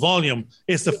value, low volume.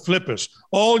 It's to flip it.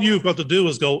 All you've got to do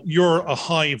is go, you're a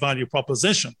high value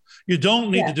proposition. You don't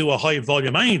need to do a high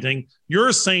volume anything.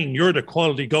 You're saying you're the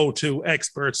quality go-to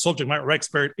expert, subject matter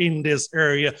expert in this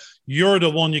area. You're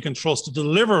the one you can trust to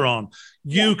deliver on.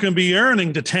 You can be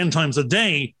earning the 10 times a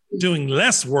day, doing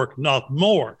less work, not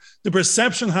more. The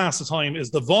perception half the time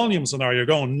is the volume scenario. You're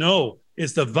going, no,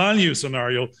 it's the value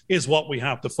scenario is what we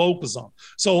have to focus on.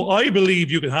 So I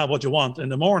believe you can have what you want in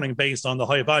the morning based on the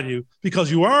high value, because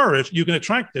you are it, you can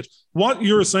attract it. What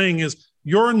you're saying is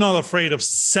you're not afraid of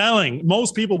selling.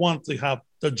 Most people want to have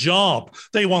the job.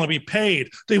 They want to be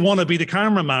paid. They want to be the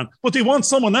cameraman, but they want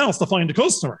someone else to find the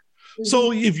customer.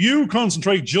 So if you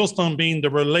concentrate just on being the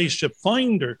relationship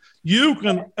finder, you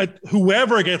can,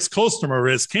 whoever gets customer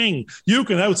is king. You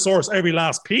can outsource every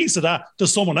last piece of that to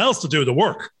someone else to do the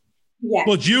work. Yeah.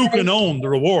 But you can own the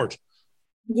reward.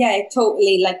 Yeah,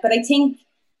 totally. But I think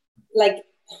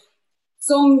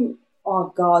some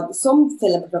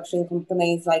film production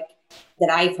companies that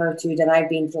I've heard to, that I've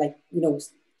been to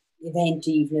event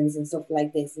evenings and stuff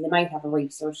like this, and they might have a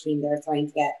research team there trying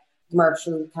to get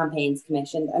commercial campaigns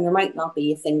commissioned, and there might not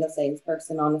be a single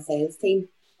salesperson on a sales team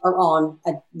or on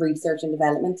a research and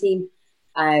development team.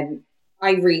 I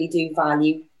really do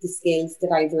value the skills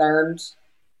that I've learned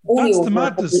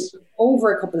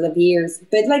over a couple of years.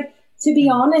 But to be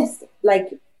honest,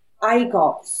 I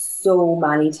got so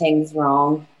many things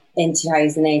wrong in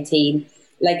 2018.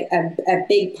 A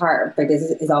big part of my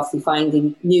business is obviously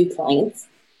finding new clients.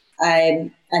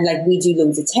 And we do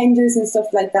loads of tenders and stuff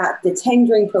like that. The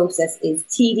tendering process is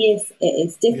tedious. It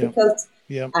is difficult.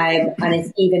 Yeah. And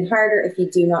it's even harder if you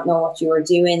do not know what you are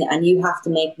doing, and you have to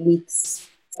make weeks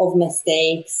of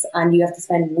mistakes, and you have to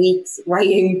spend weeks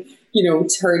writing,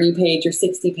 30-page or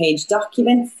 60-page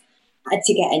documents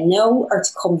to get a no or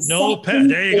to come second.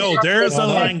 There you go. There's the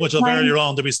language of earlier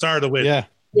on that we started with. Yeah.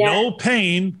 No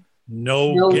pain,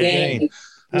 no gain.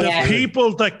 The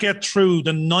people that get through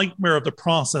the nightmare of the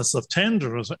process of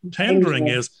tendering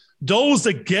is those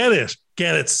that get it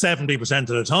 70% of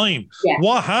the time. Yeah.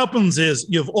 What happens is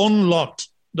you've unlocked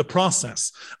the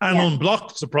process and Yeah.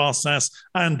 unblock the process,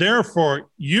 and therefore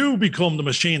you become the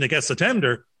machine that gets the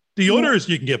tender. The Yeah. others,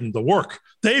 you can give them the work.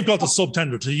 They've got the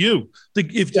subtender to you.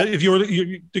 If you're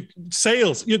the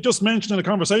sales, you just mentioned in the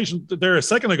conversation there a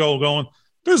second ago, going,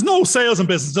 there's no sales and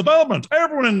business development.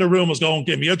 Everyone in the room is going,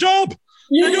 give me a job.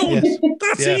 You're going,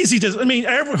 that's easy to, I mean,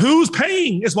 who's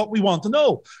paying is what we want to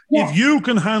know. Yeah. If you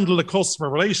can handle the customer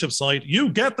relationship side, you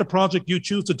get the project, you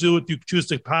choose to do it, you choose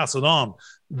to pass it on.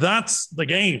 That's the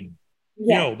game.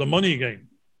 Yeah. You know, the money game.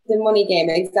 The money game,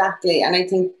 exactly. And I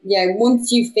think,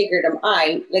 once you figure them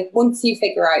out, like once you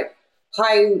figure out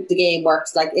how the game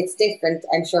works, like it's different,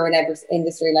 I'm sure, in every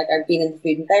industry. Like I've been in the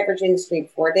food and beverage industry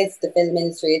before this, the film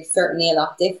industry, it's certainly a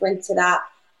lot different to that.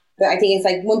 But I think it's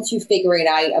like once you figure it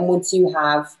out and once you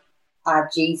have,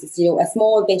 Jesus, you know, a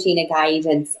small bit in a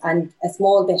guidance and a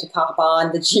small bit of cop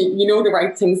on that you know the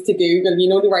right things to Google, you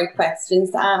know the right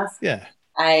questions to ask. Yeah.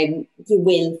 You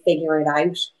will figure it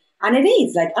out. And it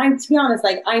is like, to be honest,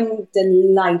 like I'm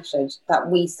delighted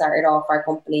that we started off our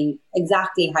company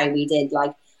exactly how we did.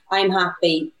 Like I'm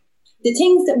happy. The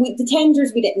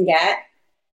tenders we didn't get,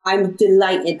 I'm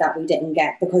delighted that we didn't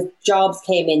get, because jobs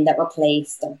came in that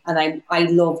replaced them, and I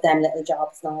love them little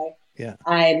jobs now. Yeah.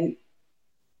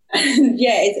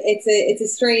 It's a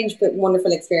strange but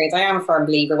wonderful experience. I am a firm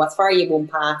believer. What's for you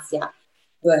won't pass, yeah.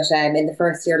 But in the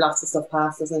first year, lots of stuff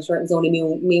passed us. I'm sure it was only me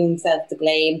own self to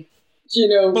blame. You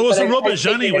know, but it was a rubbish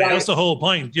anyway. That's the whole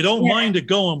point. You don't Yeah. mind it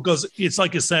going, because it's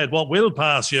like you said, what will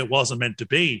pass you, it wasn't meant to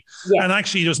be. Yeah. And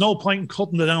actually, there's no point in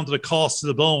cutting it down to the cost of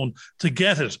the bone to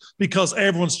get it, because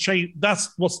everyone's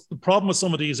that's what's the problem with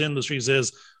some of these industries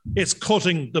is it's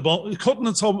cutting the bone, cutting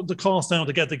the cost down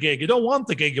to get the gig. You don't want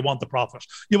the gig, you want the profit.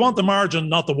 You want the margin,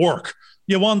 not the work.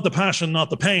 You want the passion, not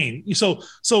the pain. So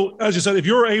as you said, if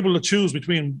you're able to choose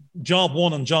between job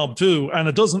one and job two, and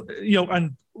it doesn't,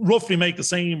 and roughly make the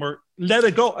same or let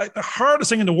it go. The hardest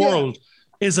thing in the world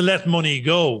is to let money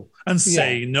go and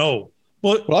say no.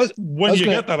 But when you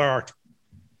get that art.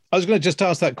 I was going to just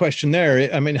ask that question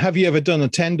there. I mean, have you ever done a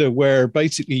tender where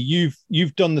basically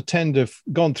you've done the tender,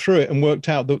 gone through it and worked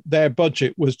out that their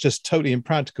budget was just totally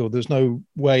impractical? There's no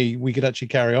way we could actually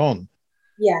carry on.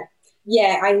 I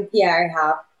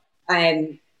have.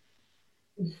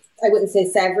 I wouldn't say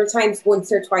several times,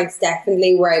 once or twice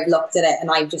definitely, where I've looked at it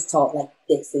and I've just thought, like,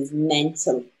 this is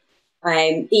mental.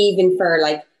 Even for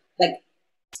like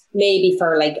maybe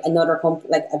for like another company,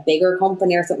 like a bigger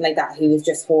company or something like that, who is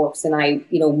just horsing out,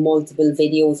 multiple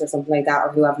videos or something like that,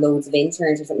 or who have loads of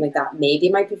interns or something like that, maybe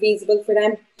it might be feasible for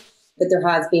them. But there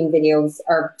has been videos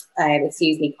or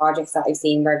projects that I've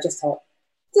seen where I've just thought,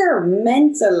 they're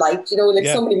mental,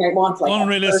 somebody might want like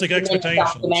unrealistic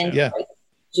expectations.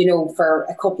 For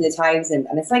a couple of times, and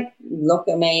it's like, look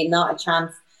at me, not a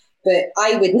chance. But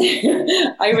I would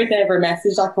never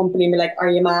message that company and be like, are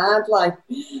you mad? Like,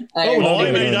 I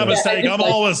made that mistake. I'm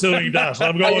always doing that.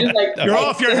 I'm going, you're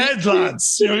off your head,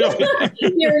 lads. You're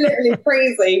literally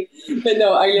crazy. But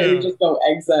no, I literally just go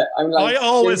exit. I'm like, I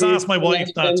always ask my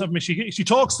wife that. I mean, she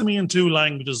talks to me in two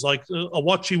languages, like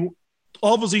what she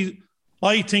obviously,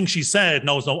 I think she said,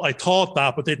 no, I thought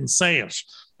that, but didn't say it.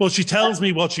 But she tells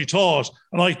me what she thought,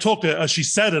 and I took it as she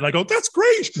said it. I go, that's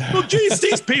great. But geez,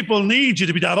 these people need you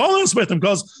to be that honest with them,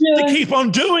 because they keep on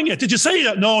doing it. Did you say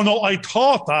that? No, I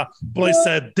thought that, but I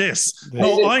said this.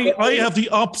 No, I have the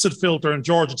opposite filter in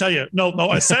Georgia. Tell you, no,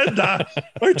 I said that.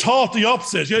 I thought the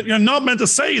opposite. You're not meant to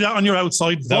say that on your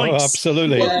outside voice. No,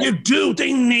 absolutely. But you do.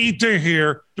 They need to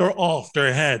hear they're off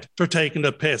their head. They're taking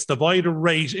the piss. Divide the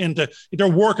rate into, they're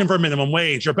working for minimum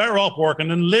wage. You're better off working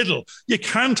in little. You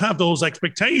can't have those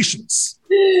expectations.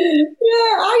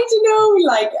 I don't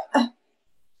know.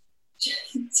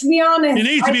 To be honest, you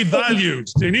need to be valued.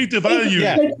 They need to value.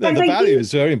 Yeah, the value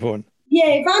is very important.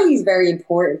 Yeah, value is very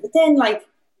important. But then, I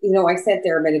said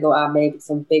there a minute ago, maybe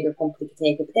some bigger company could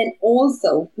take it. But then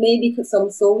also, maybe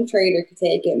some sole trader could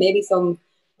take it. Maybe some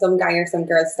guy or some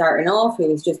girl starting off who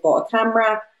has just bought a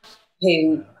camera,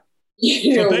 who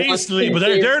basically, but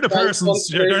they're the persons.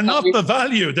 They're not the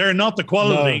value. They're not the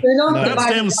quality. No, that's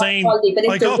them saying,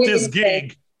 "I got this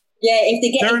gig."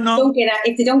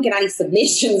 If they don't get any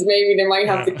submissions, maybe they might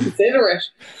have to consider it.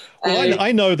 Well,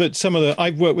 I know that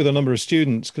I've worked with a number of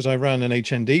students, because I ran an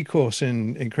HND course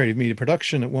in creative media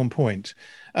production at one point.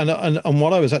 And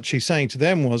what I was actually saying to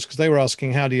them was, because they were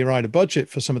asking, how do you write a budget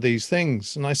for some of these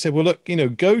things? And I said, well, look,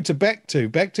 go to Bectu.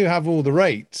 Bectu have all the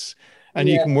rates, and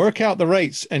you can work out the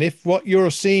rates. And if what you're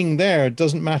seeing there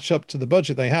doesn't match up to the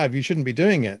budget they have, you shouldn't be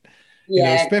doing it.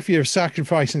 especially if you're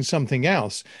sacrificing something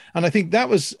else. And I think that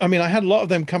was, I mean, I had a lot of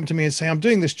them come to me and say, I'm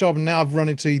doing this job and now I've run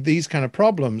into these kind of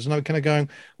problems. And I'm kind of going,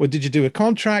 well, did you do a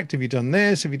contract? Have you done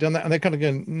this? Have you done that? And they're kind of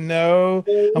going, no.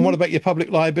 And what about your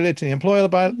public liability? Employer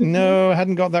liability? No, I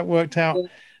hadn't got that worked out.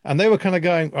 And they were kind of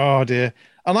going, oh dear.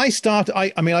 And I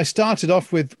started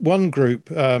off with one group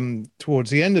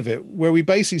towards the end of it, where we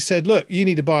basically said, look, you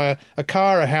need to buy a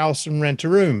car, a house, and rent a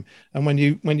room. And when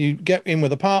you get in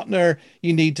with a partner,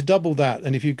 you need to double that.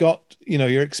 And if you've got,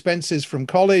 your expenses from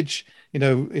college,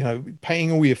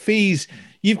 paying all your fees,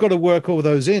 you've got to work all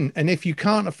those in. And if you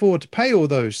can't afford to pay all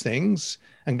those things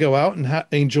and go out and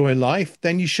enjoy life,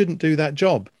 then you shouldn't do that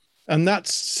job. And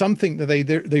that's something that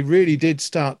they really did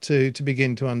start to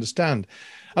begin to understand.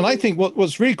 And I think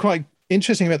what's really quite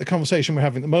interesting about the conversation we're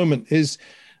having at the moment is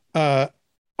I'm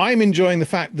enjoying the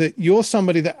fact that you're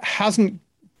somebody that hasn't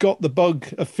got the bug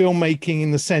of filmmaking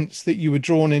in the sense that you were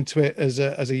drawn into it as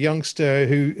a youngster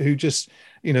who just,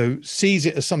 sees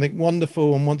it as something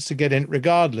wonderful and wants to get in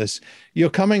regardless.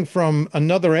 You're coming from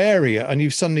another area and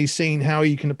you've suddenly seen how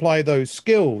you can apply those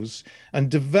skills and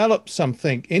develop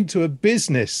something into a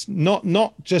business,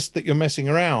 not just that you're messing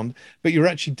around, but you're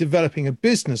actually developing a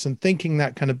business and thinking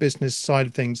that kind of business side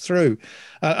of things through.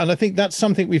 And I think that's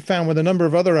something we found with a number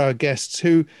of other guests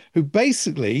who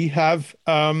basically have,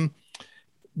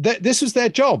 this was their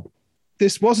job.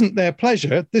 This wasn't their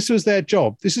pleasure. This was their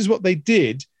job. This is what they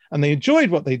did. And they enjoyed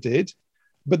what they did.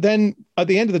 But then at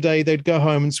the end of the day, they'd go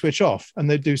home and switch off and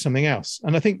they'd do something else.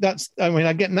 And I think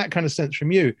I get that kind of sense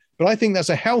from you, but I think that's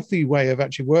a healthy way of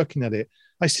actually working at it.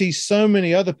 I see so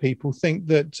many other people think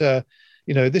that,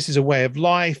 this is a way of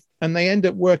life and they end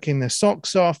up working their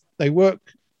socks off. They work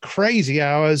crazy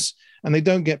hours and they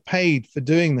don't get paid for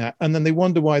doing that. And then they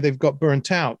wonder why they've got burnt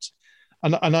out.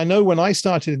 And I know when I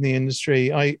started in the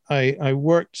industry, I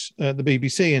worked at the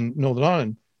BBC in Northern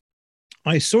Ireland.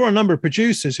 I saw a number of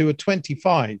producers who were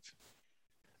 25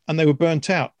 and they were burnt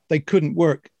out. They couldn't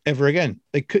work ever again.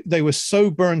 They were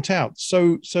so burnt out,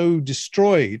 so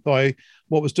destroyed by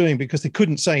what was doing because they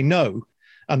couldn't say no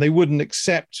and they wouldn't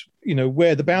accept,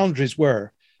 where the boundaries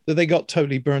were, that they got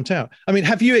totally burnt out. I mean,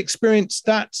 have you experienced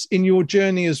that in your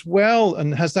journey as well?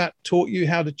 And has that taught you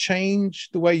how to change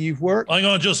the way you've worked? I'm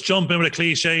going to just jump in with a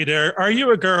cliche there. Are you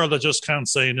a girl that just can't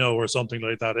say no or something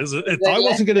like that? Is it? I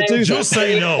wasn't going to do that. Just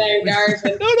say no.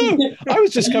 No. I was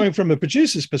just coming from a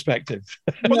producer's perspective.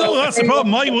 Well, no, that's the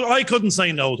problem. I couldn't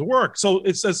say no to work. So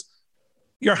it says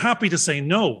you're happy to say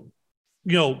no.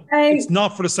 It's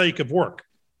not for the sake of work.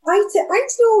 I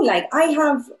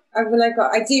don't know,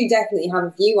 I do definitely have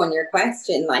a view on your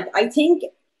question. I think,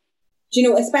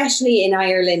 especially in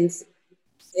Ireland,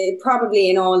 probably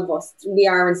in all of us, we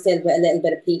are instilled with a little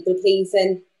bit of people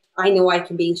pleasing. I know I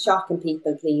can be a shocking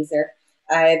people pleaser.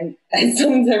 And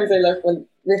sometimes I look, well,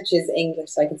 Rich is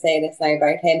English, so I can say this now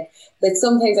about him. But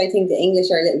sometimes I think the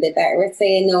English are a little bit better at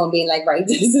saying no and being like, right,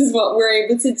 this is what we're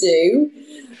able to do.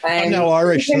 I'm now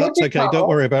Irish, so that's okay. Don't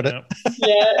worry about it.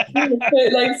 Yeah.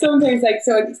 But sometimes,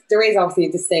 so there is obviously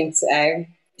distinct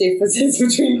differences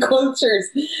between cultures.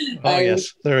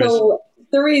 Yes, there is. So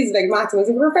there is, Matt was,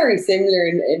 we're very similar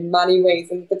in many ways,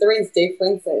 but there is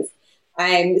differences.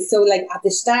 So at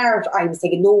the start, I was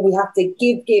thinking, no, we have to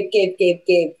give.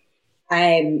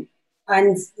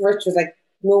 And Rich was like,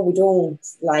 no, we don't.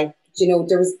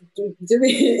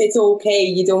 It's okay.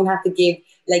 You don't have to give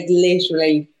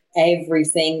literally every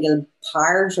single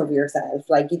part of yourself.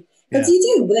 But you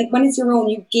do. When it's your own,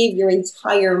 you give your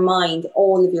entire mind,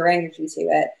 all of your energy to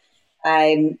it.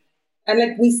 And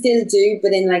we still do,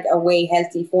 but in a way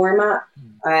healthy format.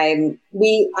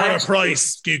 We at a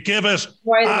price. You give it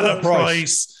at a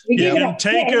price. You can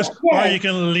take it or you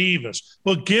can leave it.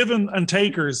 But given and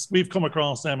takers, we've come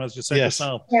across them, as you said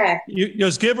yourself. Yeah.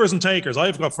 There's givers and takers.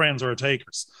 I've got friends who are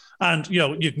takers. And,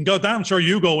 you can go down, sure,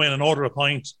 you go in and order a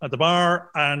pint at the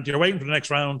bar and you're waiting for the next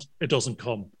round. It doesn't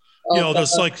come.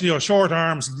 There's short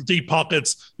arms, deep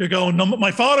pockets. You're going, no,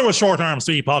 my father was short arms,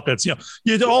 deep pockets.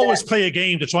 You'd always play a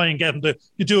game to try and get them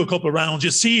you do a couple of rounds, you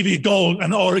see if you go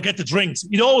or get the drinks.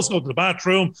 You'd always go to the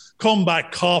bathroom, come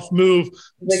back, cough, move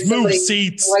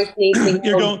seats.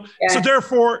 You're going, so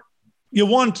therefore you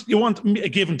want a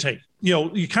give and take.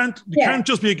 You can't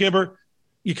just be a giver.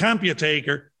 You can't be a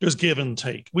taker. There's give and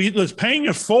take. There's paying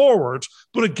it forward,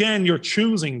 but again, you're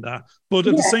choosing that. But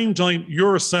at the same time,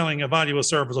 you're selling a valuable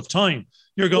service of time.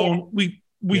 You're going, we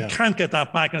can't get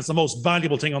that back, and it's the most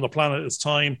valuable thing on the planet is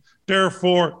time.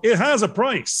 Therefore, it has a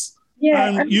price,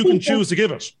 and you can choose to give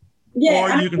it,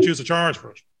 or you can choose to charge for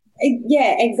it.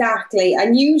 Yeah, exactly.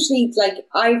 And usually,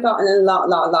 I've gotten a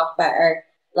lot better,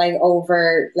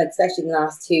 over, especially in the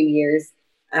last 2 years.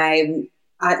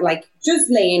 at like just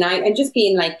laying out and just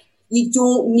being like, you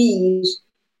don't need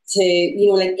to, you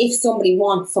know, like if somebody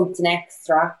wants something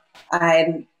extra,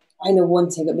 I know one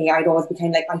thing with me, I'd always be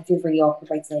kind of like, I feel really awkward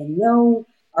by saying no,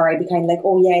 or I'd be kind of like,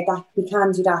 oh yeah, that we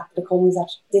can do that, but it comes at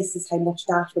this is how much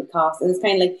that would cost. And it's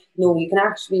kind of like, no, you can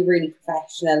actually be really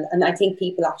professional. And I think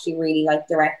people actually really like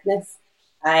directness.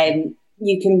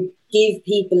 You can give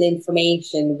people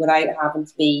information without having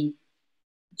to be,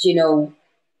 you know,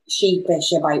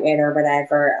 sheepish about it or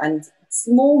whatever. And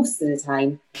most of the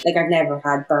time, like I've never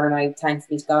had burnout, thanks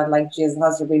be to God. Like, Jesus,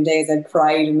 has there been days I've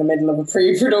cried in the middle of a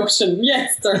pre-production?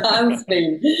 Yes, there has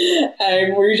been.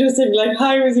 Where you're just thinking, like,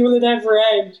 how will it ever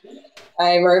end?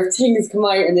 Or if things come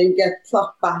out and they get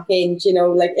plopped back in, you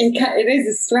know, like it is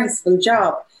a stressful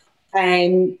job.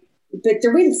 But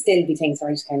there will still be things where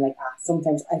I just kind of like,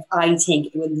 sometimes I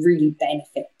think it would really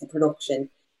benefit the production.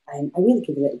 I will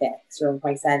give a little bit extra of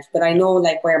myself, but I know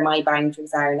like where my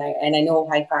boundaries are now, and I know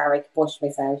how far I can push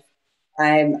myself,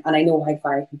 and I know how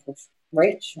far I can push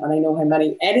Rich, and I know how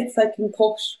many edits I can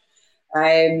push.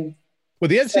 Well,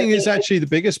 the editing is actually the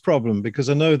biggest problem, because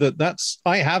I know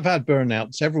I have had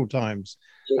burnout several times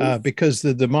because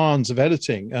the demands of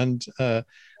editing. And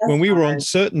when we were on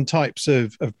certain types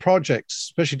of projects,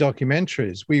 especially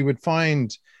documentaries, we would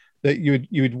find that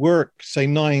you would work, say,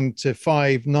 9 to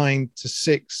 5, 9 to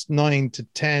 6, 9 to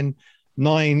 10,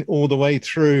 9 all the way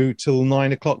through till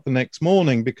 9 o'clock the next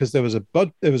morning, because there was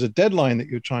a deadline that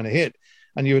you were trying to hit,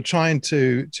 and you were trying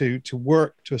to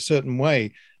work to a certain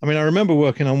way. I mean, I remember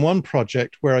working on one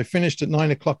project where I finished at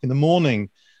 9 o'clock in the morning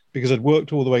because I'd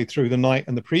worked all the way through the night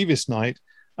and the previous night.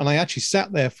 And I actually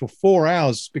sat there for 4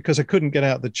 hours because I couldn't get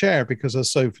out of the chair because I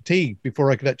was so fatigued before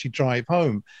I could actually drive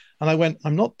home. And I went,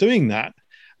 I'm not doing that.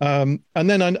 And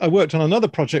then I worked on another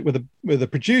project where the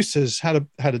producers had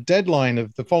a deadline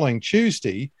of the following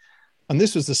Tuesday, and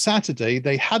this was the Saturday.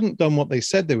 They hadn't done what they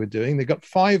said they were doing. They got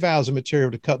 5 hours of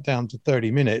material to cut down to 30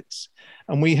 minutes,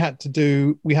 and we had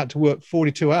to work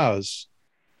 42 hours.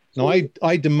 Now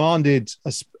I demanded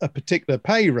a particular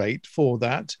pay rate for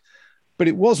that, but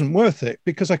it wasn't worth it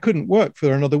because I couldn't work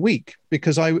for another week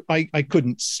because I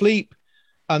couldn't sleep.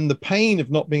 And the pain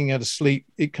of not being able to sleep,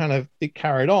 it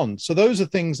carried on. So those are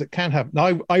things that can happen.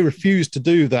 Now, I refuse to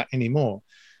do that anymore.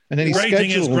 And any great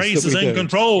thing is Grace is in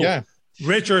control. Yeah.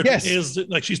 Richard is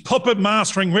like, she's puppet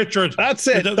mastering Richard. That's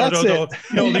it. That's it.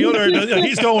 You know, the other,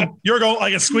 he's going, you're going,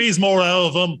 I can squeeze more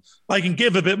out of him. I can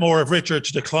give a bit more of Richard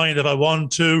to the client if I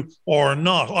want to or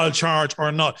not. I'll charge or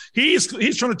not. He's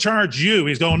trying to charge you.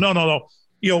 He's going, no.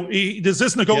 You know, there's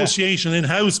this negotiation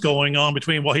in-house going on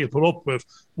between what he'll put up with,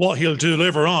 what he'll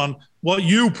deliver on, what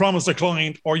you promise the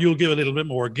client, or you'll give a little bit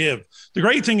more give. The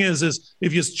great thing is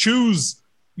if you choose,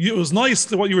 it was nice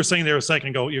that what you were saying there a second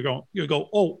ago, you go,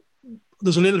 oh,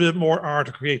 there's a little bit more art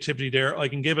or creativity there. I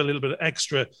can give a little bit of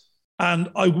extra. And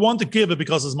I want to give it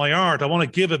because it's my art. I want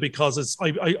to give it because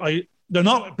they're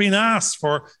not being asked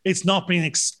for. It's not being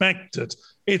expected.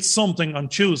 It's something I'm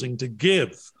choosing to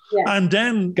give. Yeah. And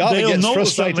then Garvin gets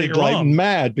frustrated like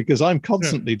mad because I'm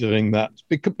constantly doing that.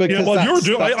 Because you're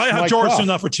doing. I have George doing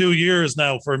that for 2 years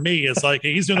now. For me, it's like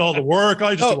he's doing all the work.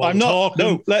 I just I'm not.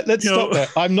 No, let's stop there.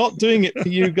 I'm not doing it for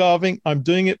you, Garvin. I'm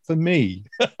doing it for me.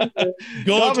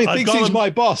 Garvin thinks he's my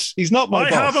boss. He's not my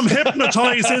boss. I have him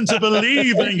hypnotized into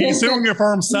believing he's doing it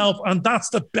for himself, and that's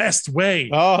the best way.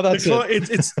 Oh, that's it.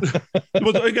 It's.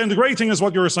 But again, the great thing is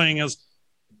what you were saying is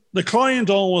the client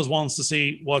always wants to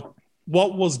see what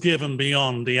was given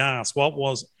beyond the ask,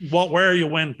 where you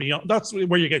went beyond. That's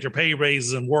where you get your pay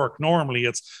raises and work. Normally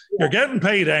you're getting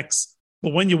paid X,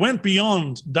 but when you went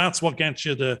beyond, that's what gets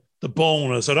you the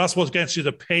bonus, or that's what gets you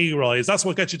the pay rise. That's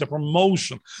what gets you the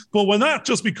promotion. But when that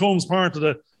just becomes part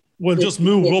of we'll just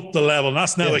move up the level, and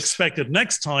that's now expected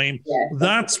next time.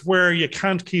 That's where you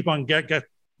can't keep on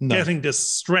getting this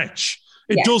stretch.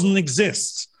 It doesn't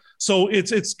exist. So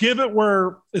it's give it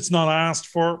where it's not asked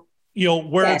for, you know,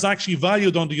 where it's actually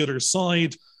valued on the other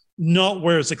side, not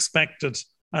where it's expected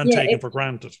and taken for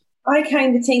granted. I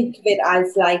kind of think of it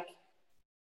as like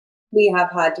we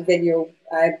have had a video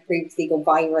previously go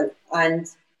viral and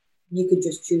you could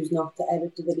just choose not to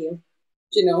edit the video.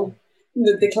 Do you know?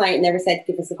 The client never said,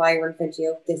 give us a viral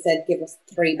video. They said, give us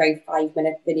 3 by 5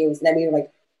 minute videos. And then we were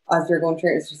like, as we were going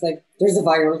through it, it's just like, there's a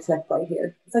viral clip right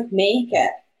here. It's like, make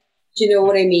it. Do you know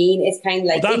what I mean? It's kind of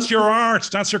like... Well, that's your art.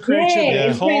 That's your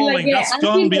creativity. Calling. Like, that's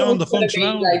gone beyond the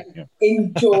functionality.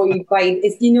 Enjoyed by...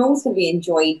 it's going to be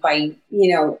enjoyed by,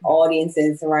 you know,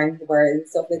 audiences around the world and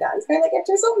stuff like that. It's kind of like, if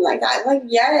there's something like that,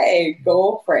 like,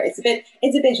 go for it. It's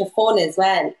a bit of fun as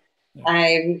well.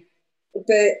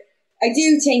 But I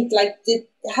do think, like,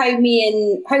 how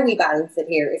we balance it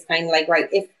here is kind of like, right,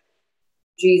 if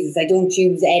Jesus, I don't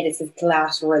use edits as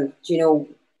collateral, you know,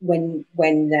 when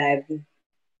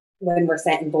we're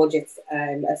setting budgets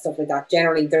and stuff like that.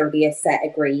 Generally, there will be a set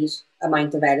agreed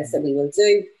amount of edits that we will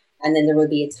do, and then there will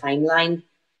be a timeline.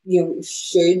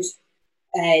 Should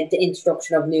the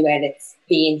introduction of new edits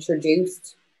be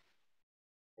introduced,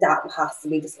 that has to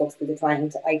be discussed with the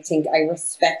client. I think I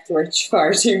respect Rich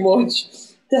far too much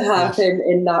to have him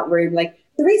in that room. Like,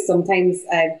 there is sometimes,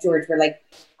 George, where like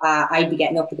I'd be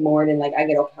getting up in the morning, like I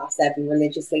get up past 7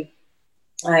 religiously,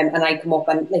 and I come up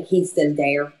and like he's still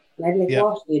there. And I'd be like,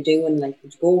 what are you doing? Like,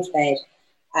 would you go to bed?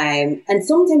 And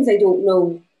sometimes I don't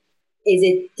know, is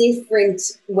it different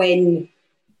when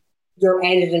you're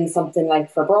editing something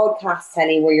like for broadcast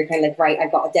telly where you're kind of like, right,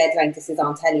 I've got a deadline, this is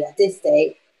on telly at this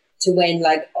day, to when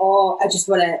like, oh, I just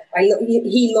want to,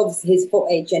 he loves his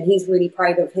footage and he's really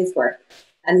proud of his work.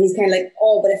 And he's kind of like,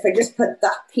 oh, but if I just put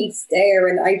that piece there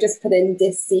and I just put in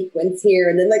this sequence here,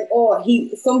 and then like, oh,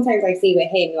 sometimes I see with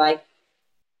him, like,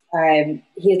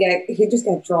 he'll just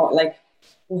get drawn, like,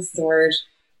 what's the word?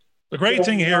 The great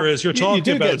thing here is you're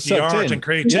talking about the art and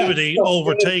creativity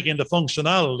overtaking the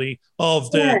functionality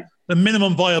of the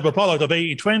minimum viable product of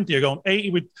 80-20. You're going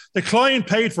 80 the client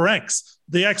paid for X.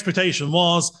 The expectation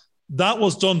was that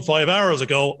was done 5 hours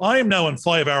ago. I am now in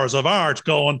 5 hours of art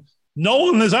going, no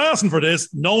one is asking for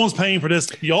this. No one's paying for this.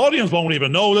 The audience won't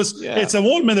even know this. Yeah. It's a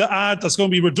 1 minute ad that's going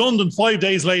to be redundant 5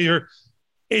 days later.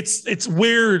 It's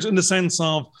weird in the sense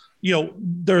of,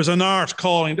 there's an art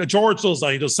calling. George does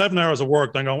that. He does 7 hours of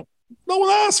work. Then go, no one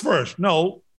asked for it.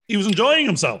 No, he was enjoying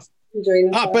himself.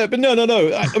 But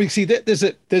no. I mean, see,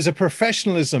 there's a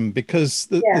professionalism, because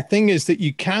the thing is that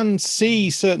you can see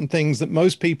certain things that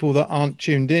most people that aren't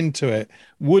tuned into it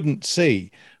wouldn't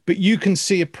see. But you can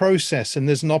see a process, and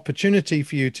there's an opportunity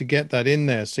for you to get that in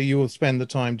there. So you will spend the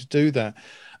time to do that.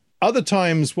 Other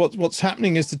times, what's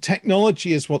happening is the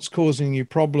technology is what's causing you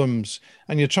problems,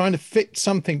 and you're trying to fit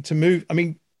something to move. I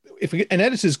mean, if an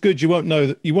editor's good, you won't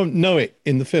know it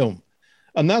in the film,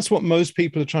 and that's what most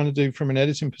people are trying to do from an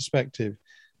editing perspective.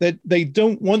 They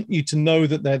don't want you to know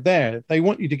that they're there. They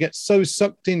want you to get so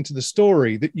sucked into the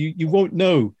story that you won't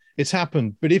know it's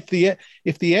happened. But if the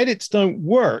edits don't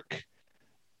work,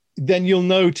 then you'll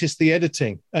notice the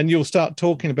editing and you'll start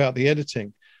talking about the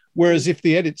editing. Whereas if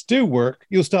the edits do work,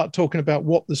 you'll start talking about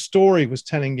what the story was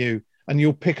telling you, and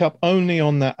you'll pick up only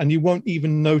on that, and you won't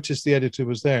even notice the editor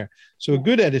was there. So a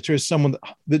good editor is someone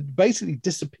that basically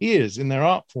disappears in their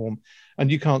art form and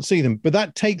you can't see them. But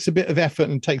that takes a bit of effort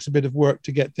and takes a bit of work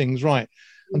to get things right.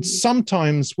 And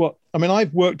sometimes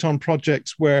I've worked on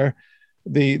projects where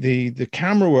the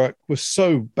camera work was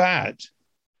so bad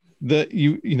that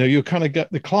you kind of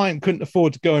the client couldn't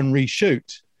afford to go and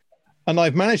reshoot. And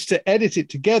I've managed to edit it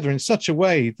together in such a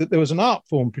way that there was an art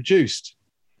form produced.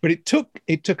 But it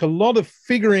took a lot of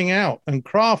figuring out and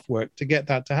craft work to get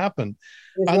that to happen.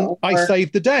 And I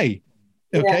saved the day.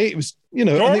 Okay. It was,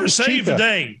 George saved the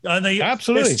day. And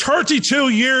absolutely. It's 32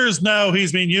 years now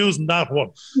he's been using that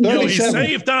one. He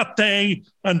saved that day,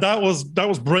 and that was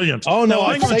brilliant. Oh, no,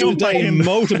 I saved the day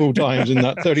multiple times in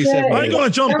that 37 I'm going to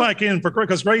jump back in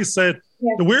because Grace said,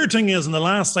 the weird thing is, in the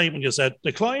last statement you said,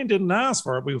 the client didn't ask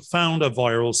for it. We found a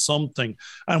viral something.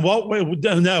 And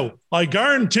now, I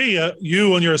guarantee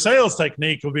you and your sales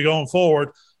technique will be going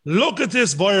forward, look at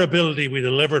this viability we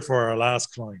delivered for our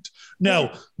last client.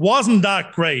 Now, wasn't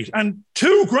that great? And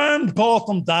 $2,000 bought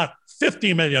them that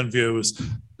 50 million views.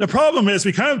 The problem is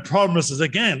we can't promise it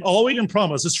again. All we can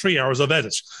promise is 3 hours of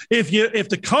edit. If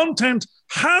the content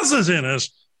has it in it,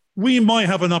 we might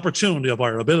have an opportunity of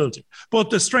viability. But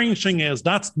the strange thing is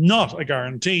that's not a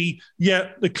guarantee,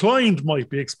 yet the client might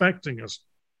be expecting it.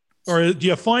 Or do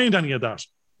you find any of that?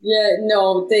 Yeah,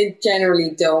 no, they generally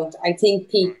don't. I think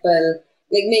people,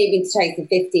 like maybe in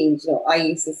 2015, I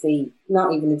used to see,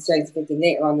 not even in 2015,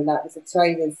 later on than that, it was in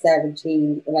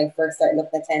 2017 when I first started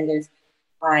looking at tenders,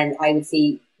 and I would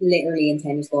see literally in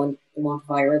tenders going, they want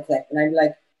a viral clip. And I'd be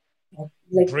like,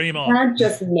 you can't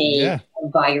just make a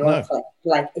viral clip.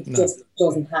 Like, it just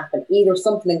doesn't happen. Either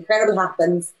something incredible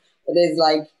happens that is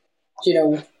like,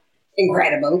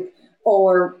 incredible,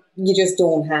 or you just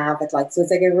don't have it. Like, so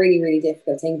it's like a really, really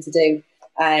difficult thing to do.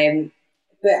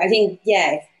 But I think,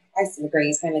 I still agree.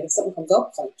 It's kind of like if something comes up,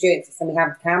 it's like, Jesus, and we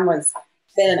have the cameras,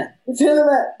 film it,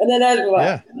 and then edit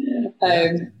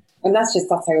it. And that's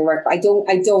how it works. But I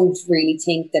don't really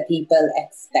think that people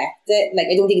expect it. Like,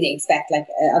 I don't think they expect like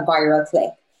a viral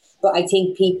clip. But I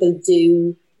think people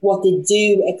do, what they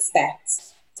do expect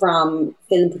from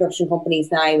film production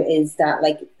companies now is that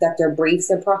that their briefs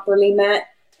are properly met,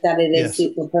 that it is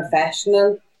super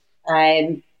professional.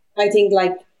 I think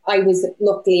I was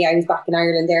back in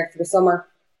Ireland there for the summer.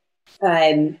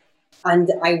 And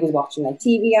And I was watching like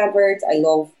TV adverts. I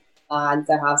love ads.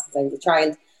 I have since I was a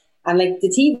child. And like the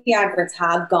TV adverts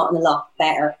have gotten a lot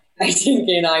better, I think,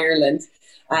 in Ireland.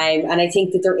 And I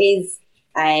think that there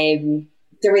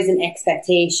is an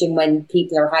expectation when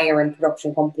people are hiring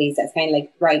production companies that's kind of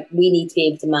like, right, we need to be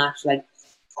able to match, like,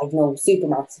 I don't know,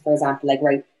 supermarkets, for example, like,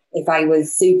 right, if I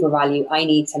was Super Value, I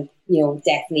need to,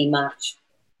 definitely match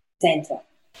Centra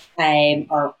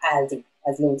or Aldi,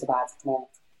 as loads of ads at the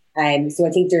moment. So I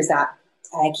think there's that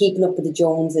keeping up with the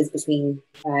Joneses between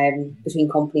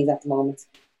companies at the moment.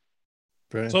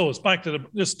 Brilliant. So it's back to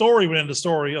the story within the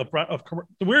story of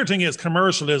the weird thing is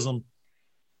commercialism.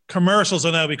 Commercials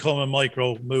are now becoming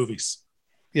micro movies.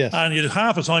 Yes. And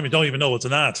half the time you don't even know it's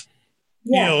an ad.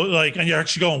 Yeah. And you're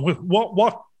actually going,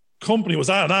 what company was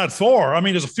that an ad for? I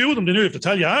mean, there's a few of them they knew have to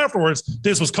tell you afterwards,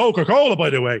 this was Coca-Cola, by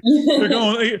the way. You're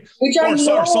going, which I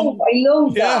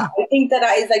love that. I think that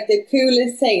is like the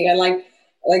coolest thing. And like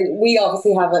we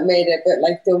obviously haven't made it, but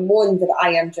like the one that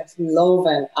I am just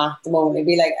loving at the moment, it'd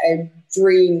be like a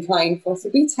dream client for us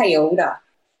would be Toyota.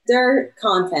 Their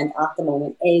content at the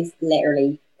moment is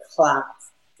literally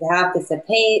class. They have this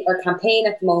campaign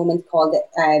at the moment called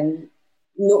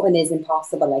Nothing is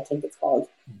Impossible, I think it's called.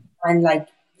 And like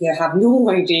you have no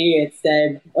idea it's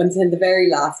them until the very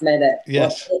last minute.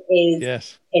 Yes. But it is.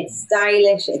 Yes. It's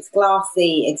stylish, it's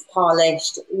glossy, it's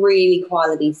polished, really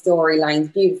quality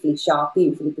storylines, beautifully shot,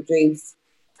 beautifully produced.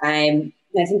 I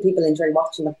think people enjoy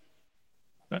watching them.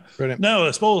 Brilliant. Now,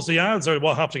 I suppose the ads are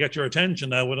what have to get your attention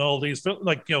now with all these,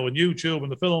 like, in YouTube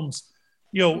and the films,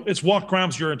 it's what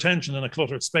grabs your attention in a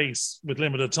cluttered space with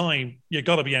limited time. You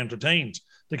got to be entertained.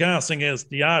 The gas thing is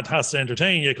the ad has to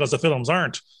entertain you because the films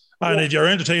aren't. And if you're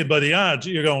entertained by the ad,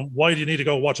 you're going, why do you need to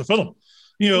go watch a film?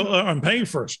 And pay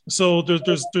for it. So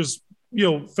there's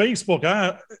Facebook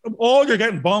ad, all you're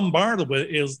getting bombarded with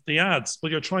is the ads, but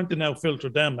you're trying to now filter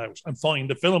them out and find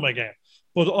the film again.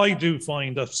 But I do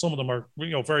find that some of them are,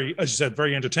 very, as you said,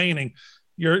 very entertaining.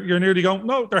 You're nearly going,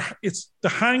 no, it's the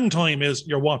hang time is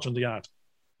you're watching the ad.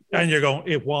 And you're going,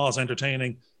 it was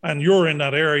entertaining. And you're in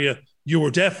that area. You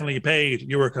were definitely paid.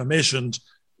 You were commissioned.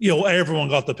 Everyone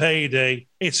got the payday.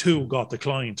 It's who got the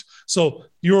client. So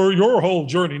your whole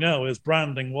journey now is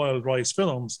branding Wild Rice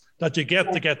Films, that you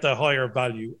get to get the higher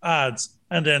value ads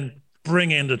and then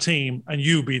bring in the team and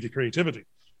you be the creativity.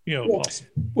 Awesome.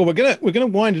 Well, we're gonna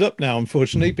wind it up now,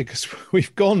 unfortunately, because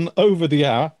we've gone over the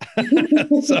hour.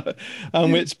 So,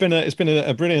 it's been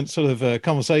a brilliant sort of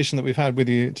conversation that we've had with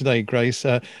you today, Grace.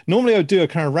 Normally I would do a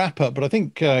kind of wrap up, but I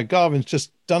think Garvin's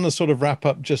just done a sort of wrap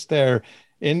up just there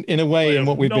in a way in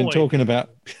what we've been talking about.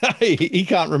 He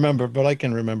can't remember, but I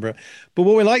can remember it. But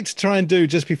what we like to try and do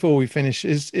just before we finish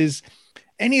is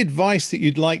any advice that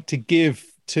you'd like to give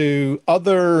to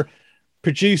other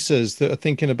producers that are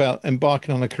thinking about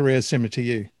embarking on a career similar to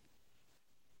you?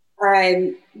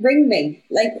 Ring me.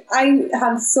 Like, I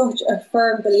am such a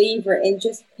firm believer in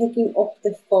just picking up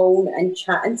the phone and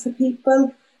chatting to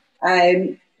people.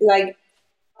 Like,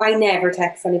 I never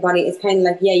text anybody. It's kind of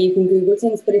like, yeah, you can Google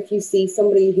things, but if you see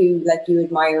somebody who like you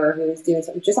admire or who is doing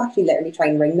something, just actually literally try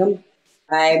and ring them.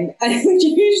 And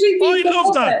usually I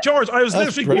love that, George. I was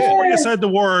literally before you said the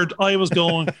word, I was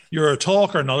going, you're a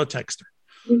talker, not a texter.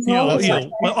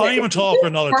 I'm a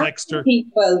talker, not a texter.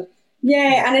 People.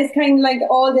 Yeah, and it's kind of like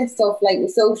all this stuff, like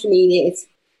with social media,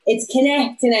 it's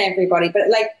connecting everybody. But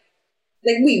like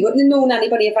we wouldn't have known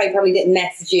anybody if I probably didn't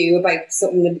message you about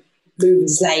something that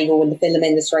moved Sligo in the film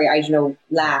industry, I don't know,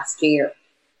 last year.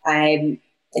 And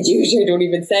usually I don't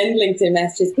even send LinkedIn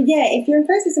messages. But yeah, if you're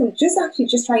impressed with someone,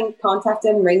 just try and contact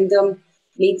them, ring them,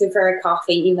 meet them for a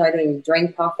coffee, even though I don't even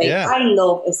drink coffee. Yeah. I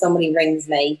love if somebody rings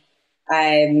me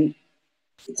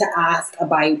to ask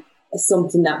about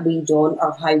something that we done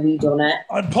or how we done it.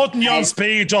 I'm putting you on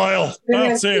speed dial.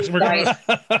 That's it. And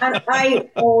I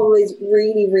always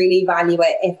really, really value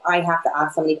it if I have to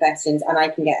ask somebody questions and I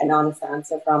can get an honest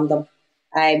answer from them.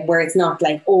 Where it's not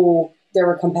like, oh,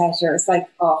 they're a competitor. It's like,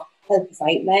 oh, help us out,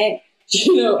 mate.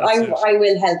 I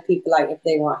will help people out if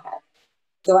they want help.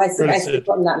 So I see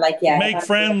putting that like, yeah. Make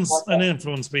friends and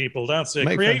influence people. That's it.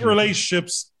 Create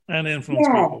relationships and influence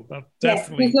people. That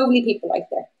definitely. There's lovely like like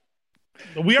that.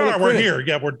 We're here.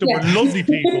 Yeah, we're lovely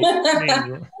people.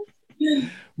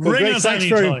 Ring us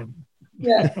anytime.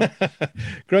 Yeah.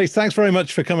 Grace, thanks very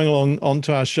much for coming along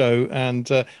onto our show. And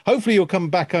hopefully you'll come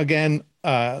back again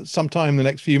sometime in the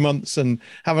next few months and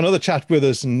have another chat with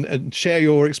us and share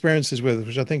your experiences with us,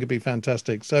 which I think would be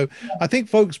fantastic. So I think,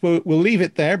 folks, we'll leave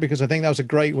it there because I think that was a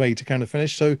great way to kind of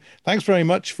finish. So thanks very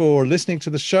much for listening to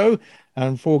the show.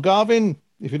 And for Garvin,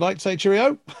 if you'd like to say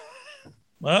cheerio.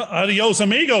 Well, adios,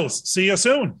 amigos. See you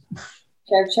soon.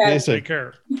 Ciao, ciao. Take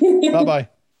care. Bye-bye.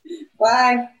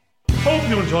 Bye. Hope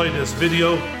you enjoyed this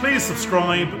video. Please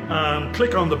subscribe and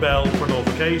click on the bell for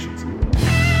notifications.